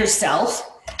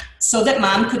herself so that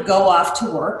Mom could go off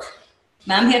to work.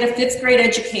 Mom had a 5th grade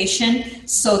education,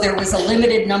 so there was a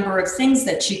limited number of things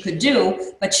that she could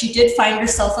do, but she did find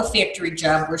herself a factory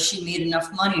job where she made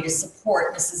enough money to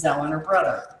support Mrs. L and her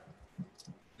brother.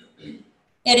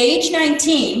 At age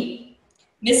 19,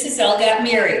 Mrs. L got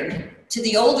married to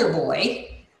the older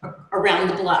boy around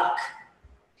the block.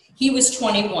 He was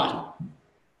 21.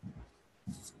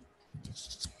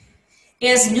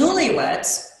 As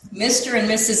newlyweds, Mr. and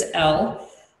Mrs. L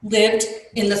lived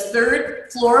in the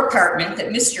third floor apartment that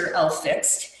Mr. L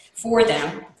fixed for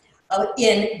them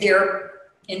in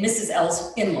Mrs.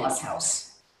 L's in-laws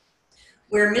house,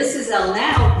 where Mrs. L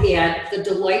now had the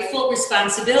delightful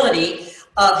responsibility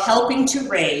of helping to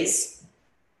raise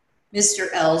Mr.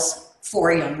 L's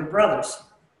 4 younger brothers.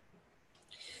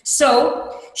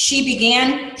 So she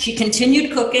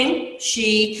continued cooking.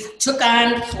 She took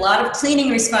on a lot of cleaning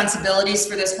responsibilities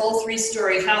for this whole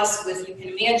 3-story house with, you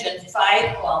can imagine,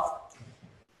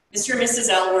 Mr. and Mrs.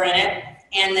 L were in it,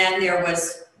 and then there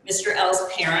was Mr. L's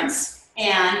parents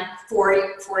and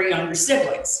four younger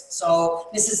siblings. So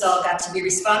Mrs. L got to be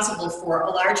responsible for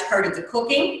a large part of the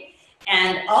cooking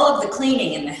and all of the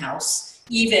cleaning in the house,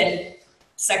 even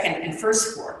second and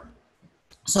first floor.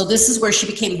 So this is where she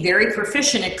became very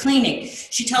proficient at cleaning.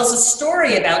 She tells a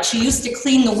story about she used to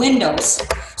clean the windows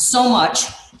so much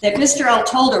that Mr. L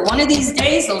told her, one of these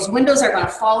days those windows are going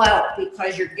to fall out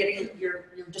because you're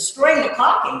destroying the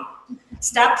caulking.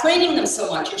 Stop cleaning them so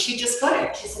much. And she just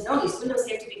couldn't. She said, no, these windows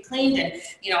have to be cleaned, and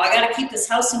I got to keep this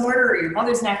house in order or your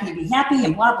mother's not going to be happy,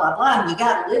 and blah, blah, blah, and we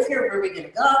got to live here. Where are we going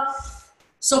to go?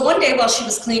 So one day while she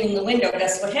was cleaning the window,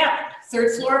 guess what happened?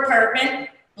 3rd floor apartment,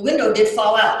 the window did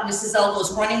fall out. Mrs. L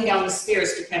was running down the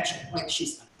stairs to catch it, like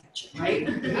she's going to catch it, right?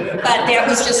 But that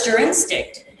was just her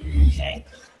instinct.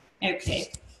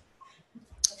 Okay.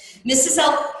 Mrs.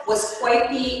 L was quite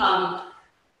the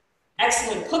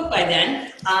excellent cook by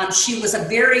then. She was a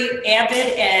very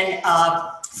avid and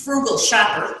frugal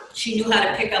shopper. She knew how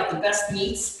to pick out the best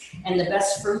meats and the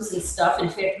best fruits and stuff. In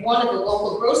fact, one of the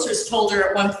local grocers told her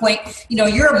at one point,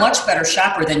 you're a much better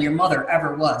shopper than your mother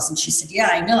ever was. And she said, yeah,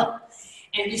 I know.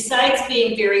 And besides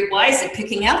being very wise at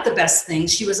picking out the best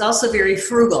things, she was also very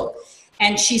frugal.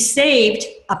 And she saved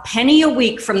a penny a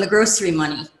week from the grocery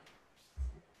money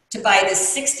to buy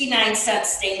this 69-cent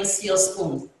stainless steel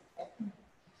spoon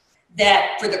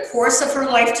that for the course of her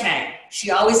lifetime,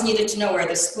 she always needed to know where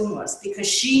the spoon was because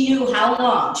she knew how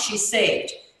long she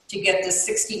saved to get this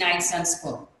 69-cent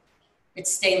spoon.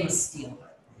 It's stainless steel.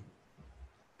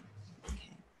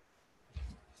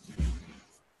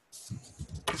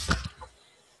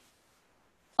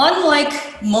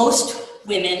 Unlike most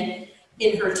women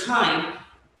in her time,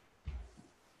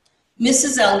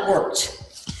 Mrs. L worked,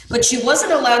 but she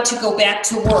wasn't allowed to go back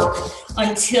to work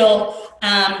until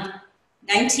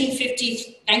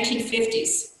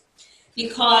 1950s,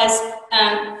 because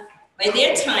by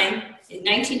that time, in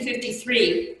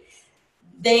 1953,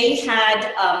 they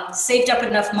had saved up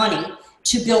enough money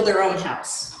to build their own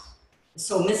house.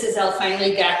 So Mrs. L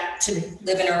finally got to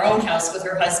live in her own house with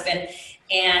her husband,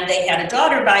 and they had a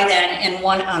daughter by then and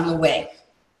one on the way.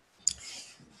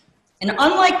 And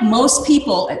unlike most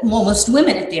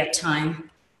women at that time,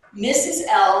 Mrs.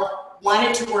 L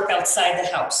wanted to work outside the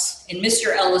house. And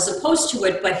Mr. L was opposed to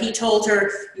it, but he told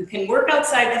her, you can work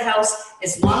outside the house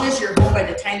as long as you're home by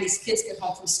the time these kids get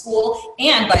home from school.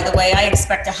 And by the way, I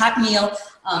expect a hot meal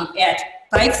at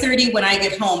 5:30 when I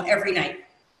get home every night.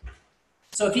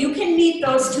 So if you can meet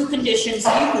those 2 conditions,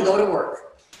 you can go to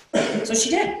work. So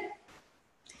she did.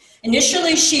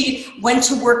 Initially, she went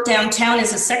to work downtown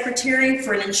as a secretary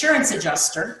for an insurance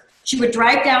adjuster. She would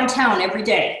drive downtown every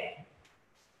day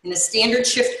in a standard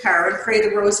shift car and pray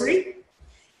the rosary,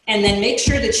 and then make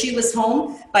sure that she was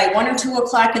home by 1 or 2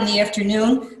 o'clock in the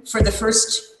afternoon for the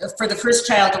first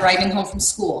child arriving home from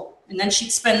school. And then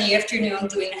she'd spend the afternoon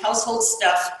doing the household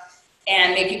stuff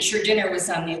and making sure dinner was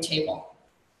on the table.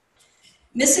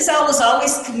 Mrs. L was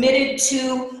always committed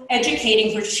to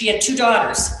educating her. She had 2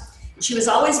 daughters. She was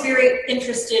always very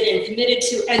interested and committed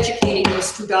to educating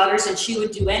those 2 daughters, and she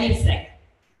would do anything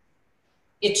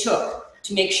it took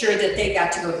to make sure that they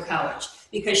got to go to college,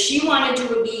 because she wanted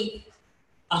to be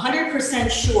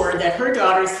 100% sure that her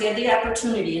daughters had the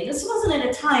opportunity. And this wasn't at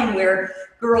a time where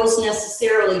girls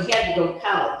necessarily had to go to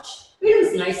college. I mean, it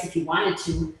was nice if you wanted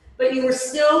to, but it was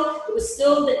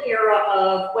still the era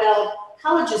of, well,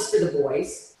 college is for the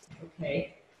boys,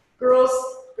 okay?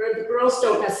 The girls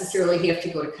don't necessarily have to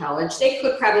go to college. They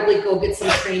could probably go get some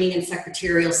training in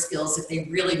secretarial skills if they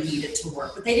really needed to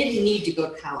work, but they didn't need to go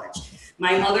to college.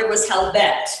 My mother was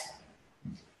hell-bent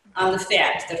on the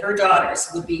fact that her daughters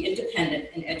would be independent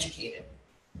and educated.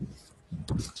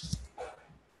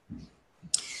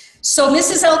 So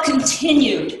Mrs. L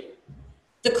continued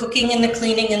the cooking and the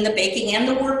cleaning and the baking and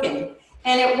the working.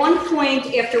 And at one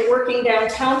point, after working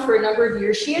downtown for a number of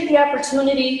years, she had the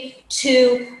opportunity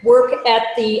to work at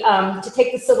the, to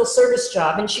take the civil service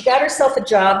job. And she got herself a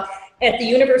job at the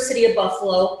University of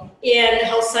Buffalo in the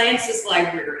Health Sciences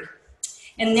Library.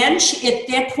 And then at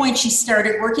that point, she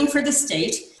started working for the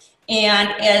state and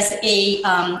as a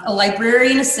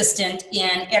librarian assistant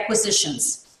in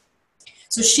acquisitions.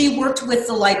 So she worked with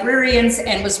the librarians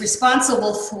and was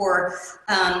responsible for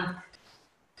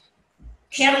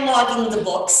cataloging the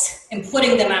books and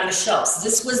putting them on the shelves.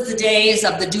 This was the days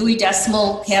of the Dewey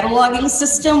Decimal cataloging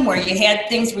system where you had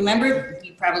things, remember?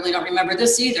 You probably don't remember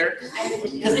this either.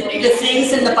 The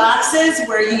things in the boxes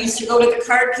where you used to go to the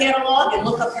card catalog and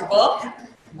look up your book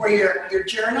or your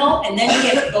journal, and then you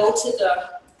had to go to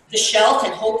the shelf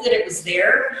and hope that it was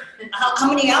there. How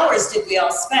many hours did we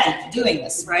all spend doing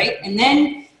this, right? And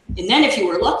then if you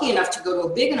were lucky enough to go to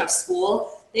a big enough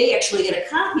school, they actually had a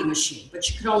copy machine, but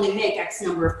you could only make X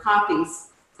number of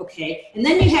copies, okay? And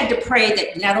then you had to pray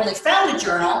that you not only found a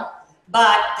journal,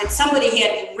 but that somebody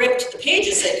had ripped the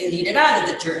pages that you needed out of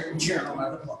the journal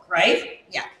or the book, right?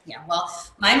 Yeah. Well,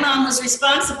 my mom was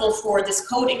responsible for this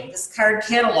coding, this card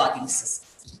cataloging system.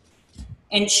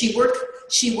 And she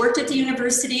worked at the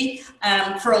university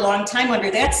for a long time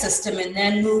under that system and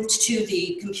then moved to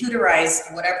the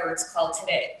computerized, whatever it's called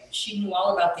today. She knew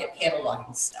all about that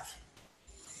cataloging stuff.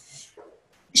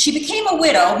 She became a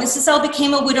widow. Mrs. L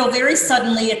became a widow very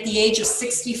suddenly at the age of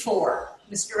 64.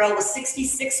 Mr. L was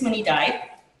 66 when he died.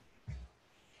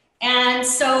 And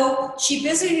so she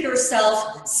busied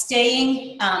herself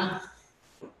staying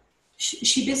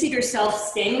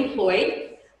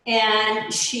employed,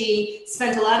 and she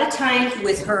spent a lot of time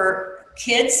with her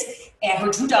kids and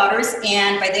her two daughters,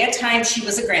 and by that time she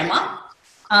was a grandma.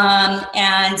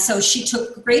 And so she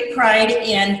took great pride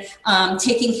in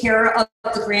taking care of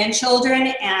the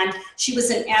grandchildren, and she was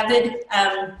an avid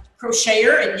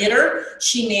crocheter and knitter.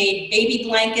 She made baby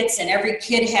blankets, and every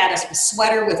kid had a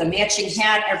sweater with a matching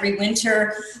hat every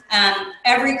winter.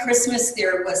 Every Christmas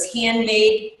there was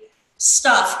handmade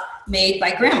stuff made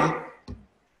by Grandma.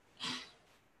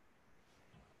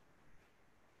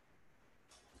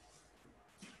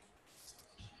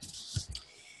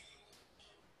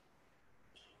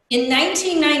 In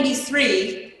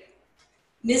 1993,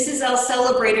 Mrs. L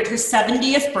celebrated her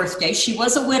 70th birthday. She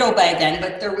was a widow by then,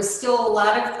 but there was still a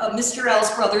lot of Mr.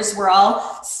 L's brothers were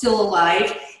all still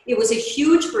alive. It was a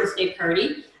huge birthday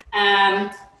party.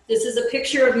 This is a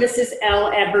picture of Mrs. L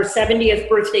at her 70th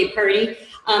birthday party.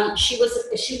 She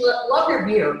loved her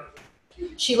beer.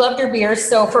 She loved her beer,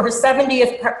 so for her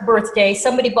 70th birthday,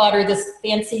 somebody bought her this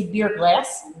fancy beer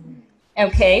glass,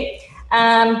 okay?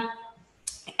 And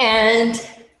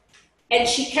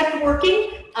she kept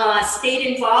working,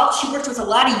 stayed involved. She worked with a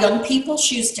lot of young people.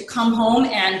 She used to come home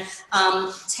and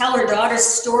tell her daughters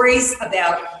stories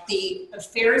about the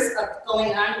affairs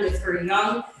going on with her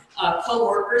young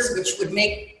co-workers, which would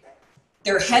make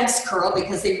their heads curl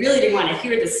because they really didn't want to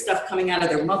hear this stuff coming out of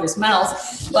their mother's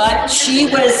mouths. But she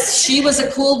was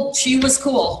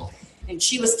cool, and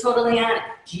she was totally on it.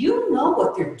 Do you know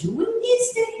what they're doing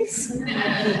these days?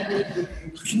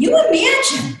 Can you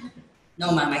imagine?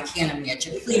 No, Mom, I can't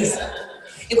imagine, please.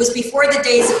 It was before the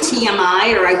days of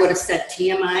TMI, or I would have said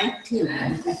TMI.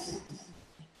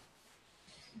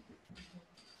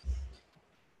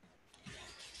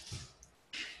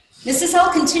 Mrs.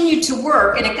 L continued to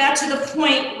work, and it got to the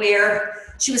point where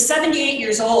she was 78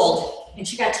 years old, and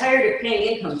she got tired of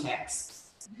paying income tax.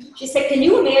 She said, can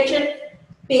you imagine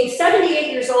being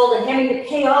 78 years old and having to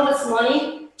pay all this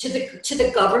money to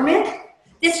the government?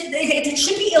 It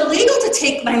should be illegal to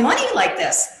take my money like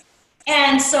this.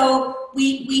 And so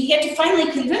we had to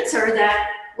finally convince her that,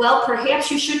 well,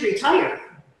 perhaps you should retire.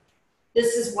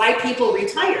 This is why people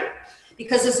retire.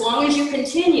 Because as long as you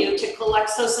continue to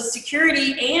collect Social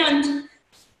Security and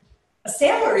a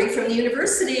salary from the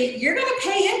university, you're going to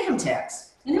pay income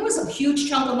tax. And it was a huge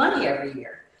chunk of money every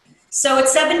year. So at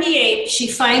 78, she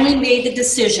finally made the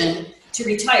decision to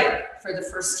retire for the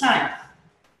first time.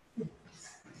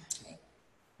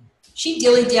 She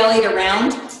dilly-dallied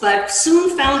around, but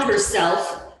soon found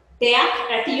herself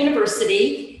back at the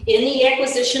university in the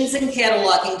acquisitions and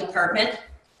cataloging department,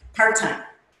 part-time.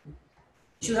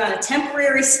 She was on a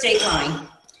temporary state line,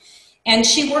 and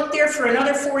she worked there for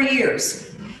another 4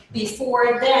 years.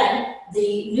 Before then,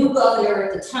 the new governor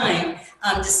at the time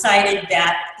decided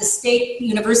that the state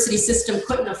university system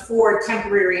couldn't afford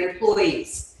temporary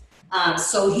employees.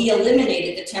 So he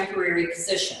eliminated the temporary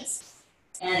positions.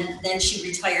 And then she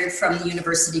retired from the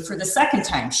university for the second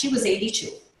time. She was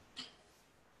 82.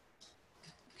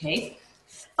 Okay?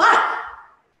 But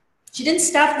she didn't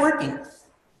stop working.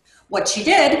 What she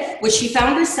did was she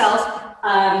found herself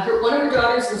one of her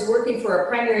daughters was working for a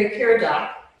primary care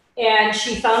doc, and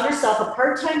she found herself a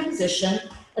part-time position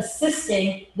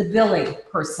assisting the billing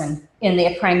person in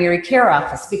the primary care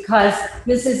office because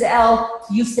Mrs. L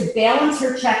used to balance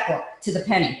her checkbook to the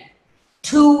penny.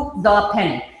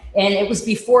 And it was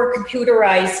before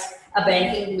computerized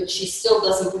banking, which she still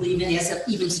doesn't believe in as of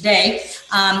even today.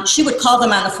 She would call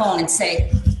them on the phone and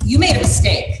say, "You made a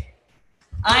mistake.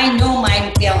 I know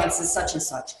my balance is such and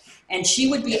such." And she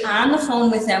would be on the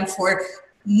phone with them for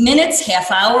minutes, half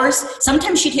hours.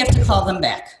 Sometimes she'd have to call them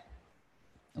back.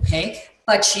 Okay?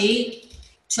 But she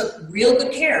took real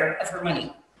good care of her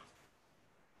money.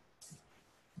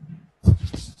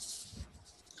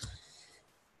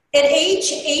 At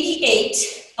age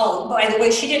 88, oh, by the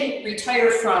way, she didn't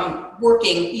retire from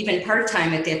working even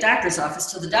part-time at that doctor's office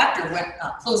till the doctor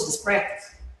closed his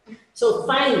practice. So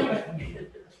finally,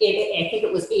 I think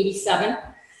it was 87,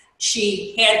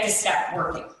 she had to stop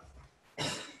working.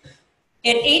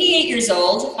 At 88 years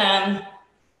old,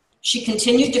 she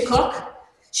continued to cook.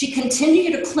 She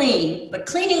continued to clean, but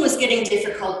cleaning was getting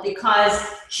difficult because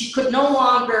she could no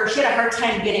longer, she had a hard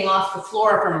time getting off the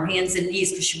floor from her hands and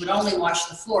knees because she would only wash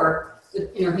the floor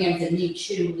in her hands and knees.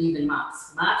 She didn't believe in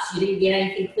mops. Mops, you didn't get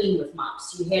anything clean with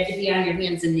mops. You had to be on your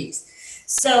hands and knees.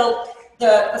 So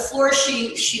the floor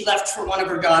she left for one of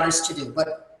her daughters to do,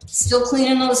 but still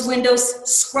cleaning those windows,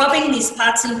 scrubbing these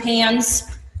pots and pans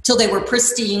till they were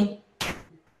pristine.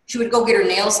 She would go get her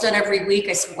nails done every week.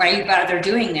 I said, "Why you bother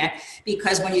doing that?"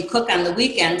 Because when you cook on the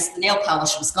weekends, the nail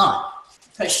polish was gone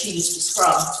because she used to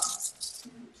scrub.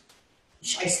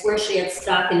 I swear she had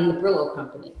stock in the Brillo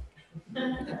company.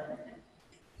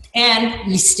 And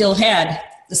we still had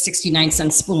the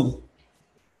 69-cent spoon.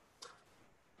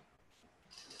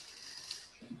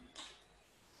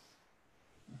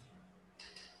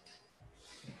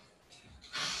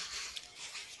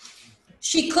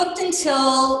 She cooked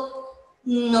until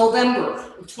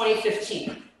November of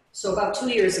 2015, so about 2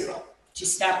 years ago, she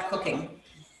stopped cooking.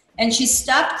 And she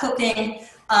stopped cooking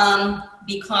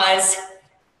because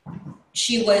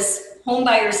she was home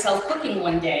by herself cooking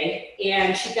one day,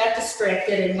 and she got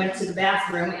distracted and went to the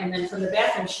bathroom, and then from the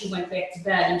bathroom she went back to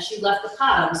bed, and she left the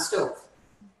pot on the stove.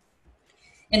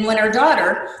 And when her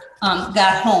daughter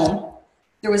got home,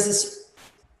 there was this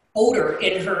odor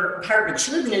in her apartment.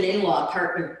 She lived in an in-law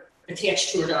apartment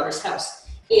attached to her daughter's house.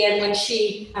 And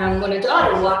when a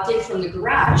daughter walked in from the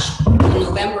garage in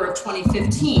November of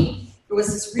 2015, there was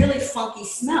this really funky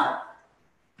smell,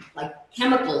 like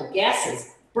chemical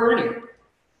gases burning.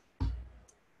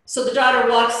 So the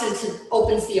daughter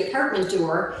opens the apartment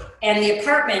door, and the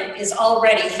apartment is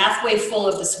already halfway full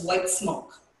of this white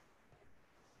smoke.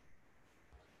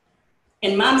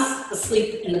 And mom's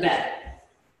asleep in the bed.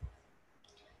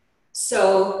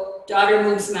 So daughter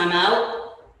moves mom out,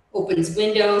 opens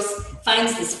windows,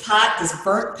 finds this pot, this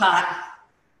burnt pot,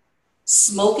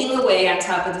 smoking away on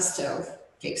top of the stove,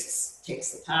 takes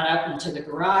the pot out into the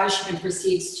garage and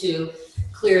proceeds to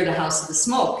clear the house of the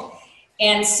smoke.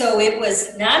 And so it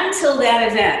was not until that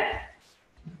event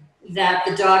that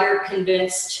the daughter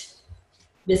convinced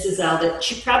Mrs. L that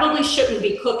she probably shouldn't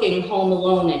be cooking home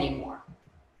alone anymore.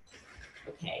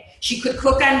 Okay, she could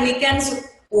cook on weekends,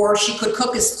 or she could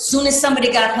cook as soon as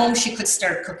somebody got home, she could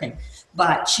start cooking.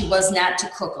 But she was not to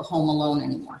cook a home alone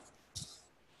anymore.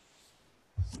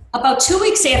 About 2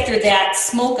 weeks after that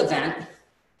smoke event,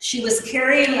 she was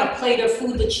carrying a plate of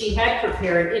food that she had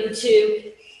prepared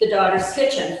into the daughter's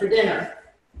kitchen for dinner,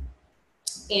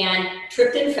 and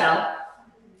tripped and fell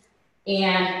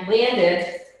and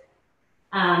landed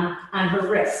on her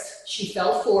wrist. She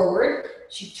fell forward.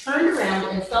 She turned around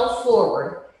and fell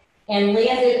forward and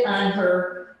landed on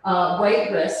her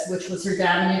right wrist, which was her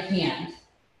dominant hand.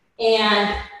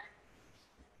 And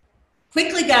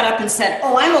quickly got up and said,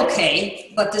 "Oh, I'm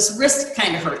okay, but this wrist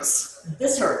kind of hurts.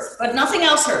 This hurts, but nothing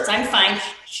else hurts. I'm fine."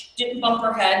 She didn't bump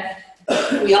her head.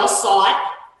 We all saw it.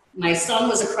 My son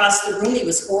was across the room. He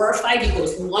was horrified. He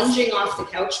was lunging off the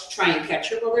couch to try and catch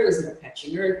her. Well, there was no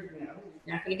catching her. You know,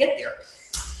 you're not going to get there.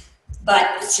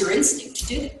 But it's your instinct to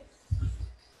do it.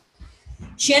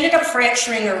 She ended up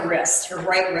fracturing her wrist, her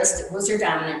right wrist. It was her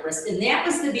dominant wrist. And that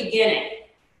was the beginning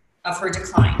of her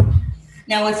decline.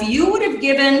 Now, if you would have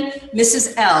given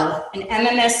Mrs. L an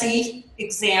MMSE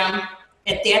exam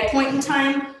at that point in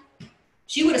time,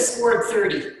 she would have scored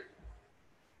 30.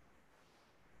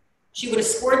 She would have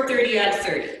scored 30 out of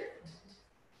 30.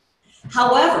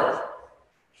 However,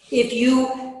 if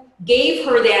you gave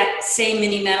her that same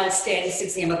mini mental status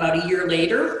exam about a year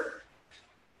later,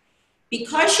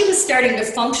 because she was starting to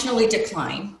functionally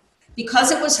decline,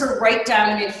 because it was her right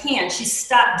dominant hand, she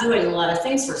stopped doing a lot of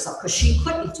things for herself because she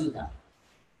couldn't do them.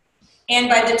 And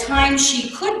by the time she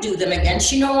could do them again,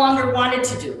 she no longer wanted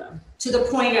to do them, to the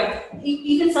point of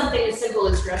even something as simple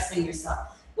as dressing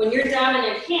yourself. When your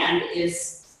dominant hand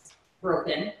is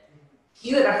broken,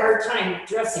 you have a hard time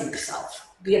dressing yourself.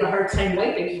 You have a hard time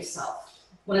wiping yourself.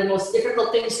 One of the most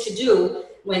difficult things to do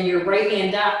when your right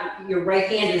hand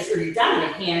or your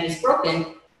dominant hand is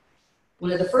broken,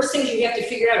 one of the first things you have to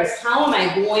figure out is, how am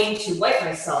I going to wipe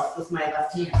myself with my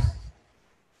left hand?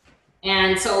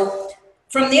 And so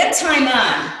from that time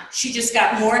on, she just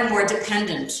got more and more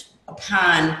dependent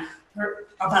upon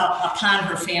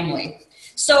her family.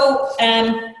 So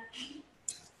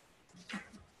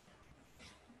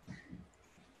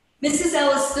Mrs.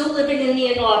 L is still living in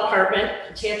the in-law apartment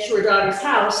attached to her daughter's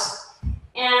house,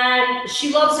 and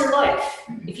she loves her life.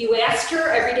 If you asked her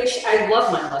every day, I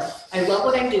love my life. I love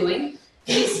what I'm doing.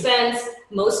 She spends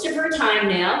most of her time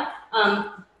now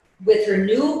with her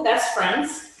new best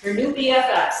friends, her new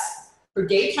BFFs. Her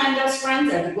daytime best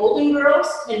friends are the Golden Girls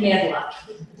and Madlock.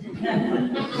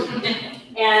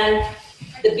 And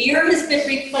the beer has been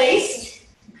replaced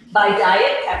by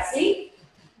Diet Pepsi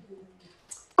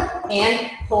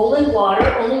and Poland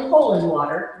water, only Poland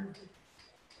water.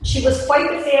 She was quite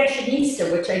the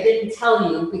fashionista, which I didn't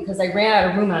tell you because I ran out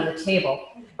of room on the table.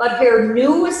 But her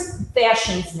newest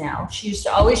fashions now, she used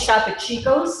to always shop at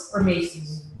Chico's or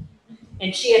Macy's.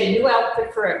 And she had a new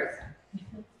outfit for everything.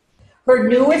 Her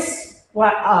newest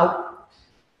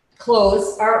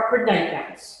clothes are her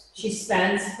nightgowns. She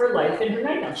spends her life in her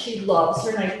nightgowns. She loves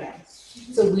her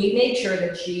nightgowns. So we made sure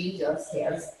that she just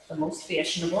has the most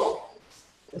fashionable.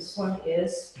 This one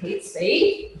is Kate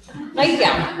Spade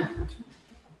nightgown.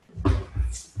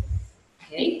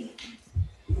 Okay.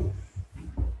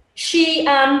 She's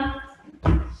not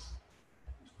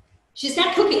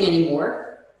cooking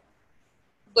anymore,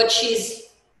 but she's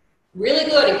really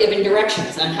good at giving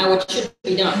directions on how it should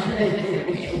be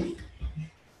done.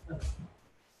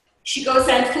 She goes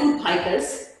on food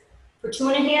pikas. For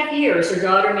 2.5 years, her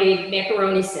daughter made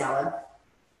macaroni salad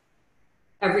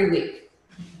every week.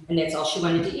 And that's all she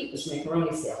wanted to eat was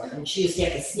macaroni salad. And she used to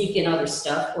have to sneak in other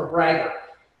stuff or bribe her.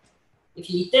 If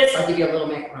you eat this, I'll give you a little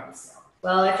macaroni salad.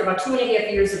 Well, after about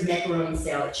 2.5 years of macaroni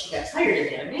salad, she got tired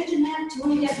of that. Imagine that,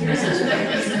 2.5 years of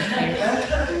macaroni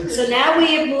salad. So now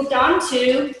we've moved on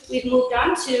to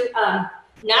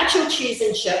nacho cheese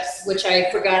and chips, which I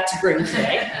forgot to bring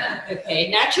today.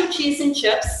 Okay, nacho cheese and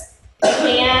chips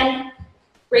and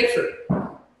grapefruit.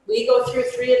 We go through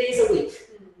 3 of these a week.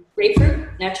 Grapefruit,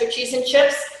 nacho cheese and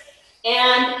chips,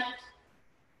 and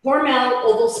Hormel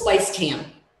oval spiced ham.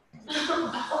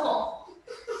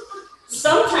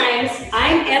 Sometimes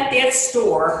I'm at that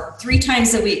store 3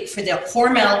 times a week for the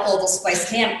Hormel oval spiced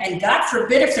ham, and God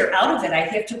forbid if they're out of it, I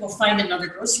have to go find another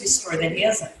grocery store that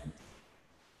has it.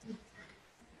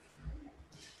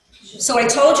 So I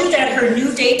told you that her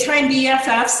new daytime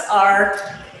BFFs are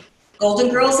Golden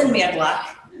Girls and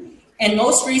Madlock, and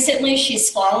most recently she's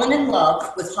fallen in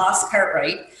love with Haas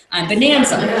Cartwright on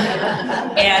Bonanza.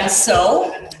 And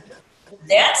so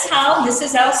that's how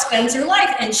Mrs. L spends her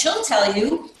life, and she'll tell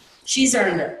you she's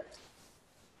earned it.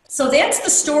 So that's the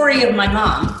story of my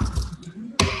mom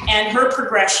and her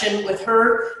progression with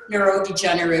her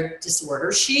neurodegenerative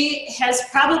disorder. She has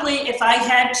probably, if I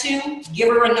had to give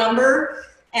her a number,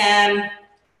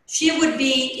 she would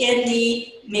be in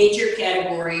the major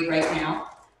category right now.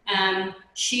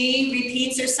 She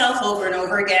repeats herself over and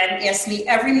over again, asks me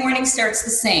every morning, starts the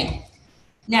same.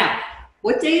 Now,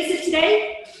 what day is it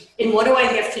today? And what do I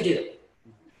have to do?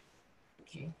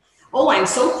 Oh, I'm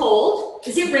so cold.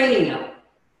 Is it raining out?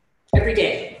 Every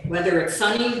day, whether it's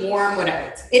sunny, warm,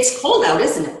 whatever. It's cold out,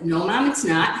 isn't it? No, Mom, it's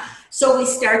not. So we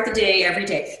start the day every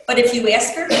day. But if you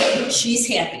ask her, she's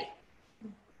happy.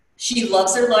 She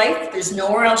loves her life. There's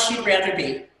nowhere else she'd rather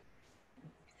be.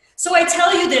 So I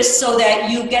tell you this so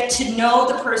that you get to know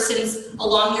the persons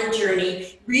along their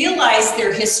journey, realize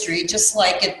their history, just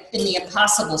like in the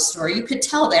Impossible story. You could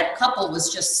tell that couple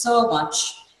was just so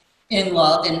much in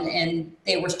love, and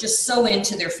they were just so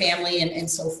into their family and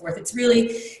so forth. It's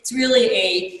really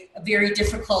a very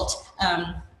difficult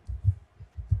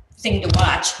thing to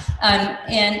watch.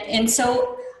 And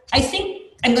so I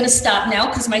think I'm going to stop now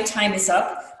because my time is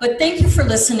up. But thank you for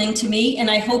listening to me,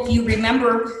 and I hope you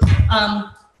remember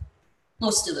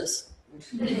most of this.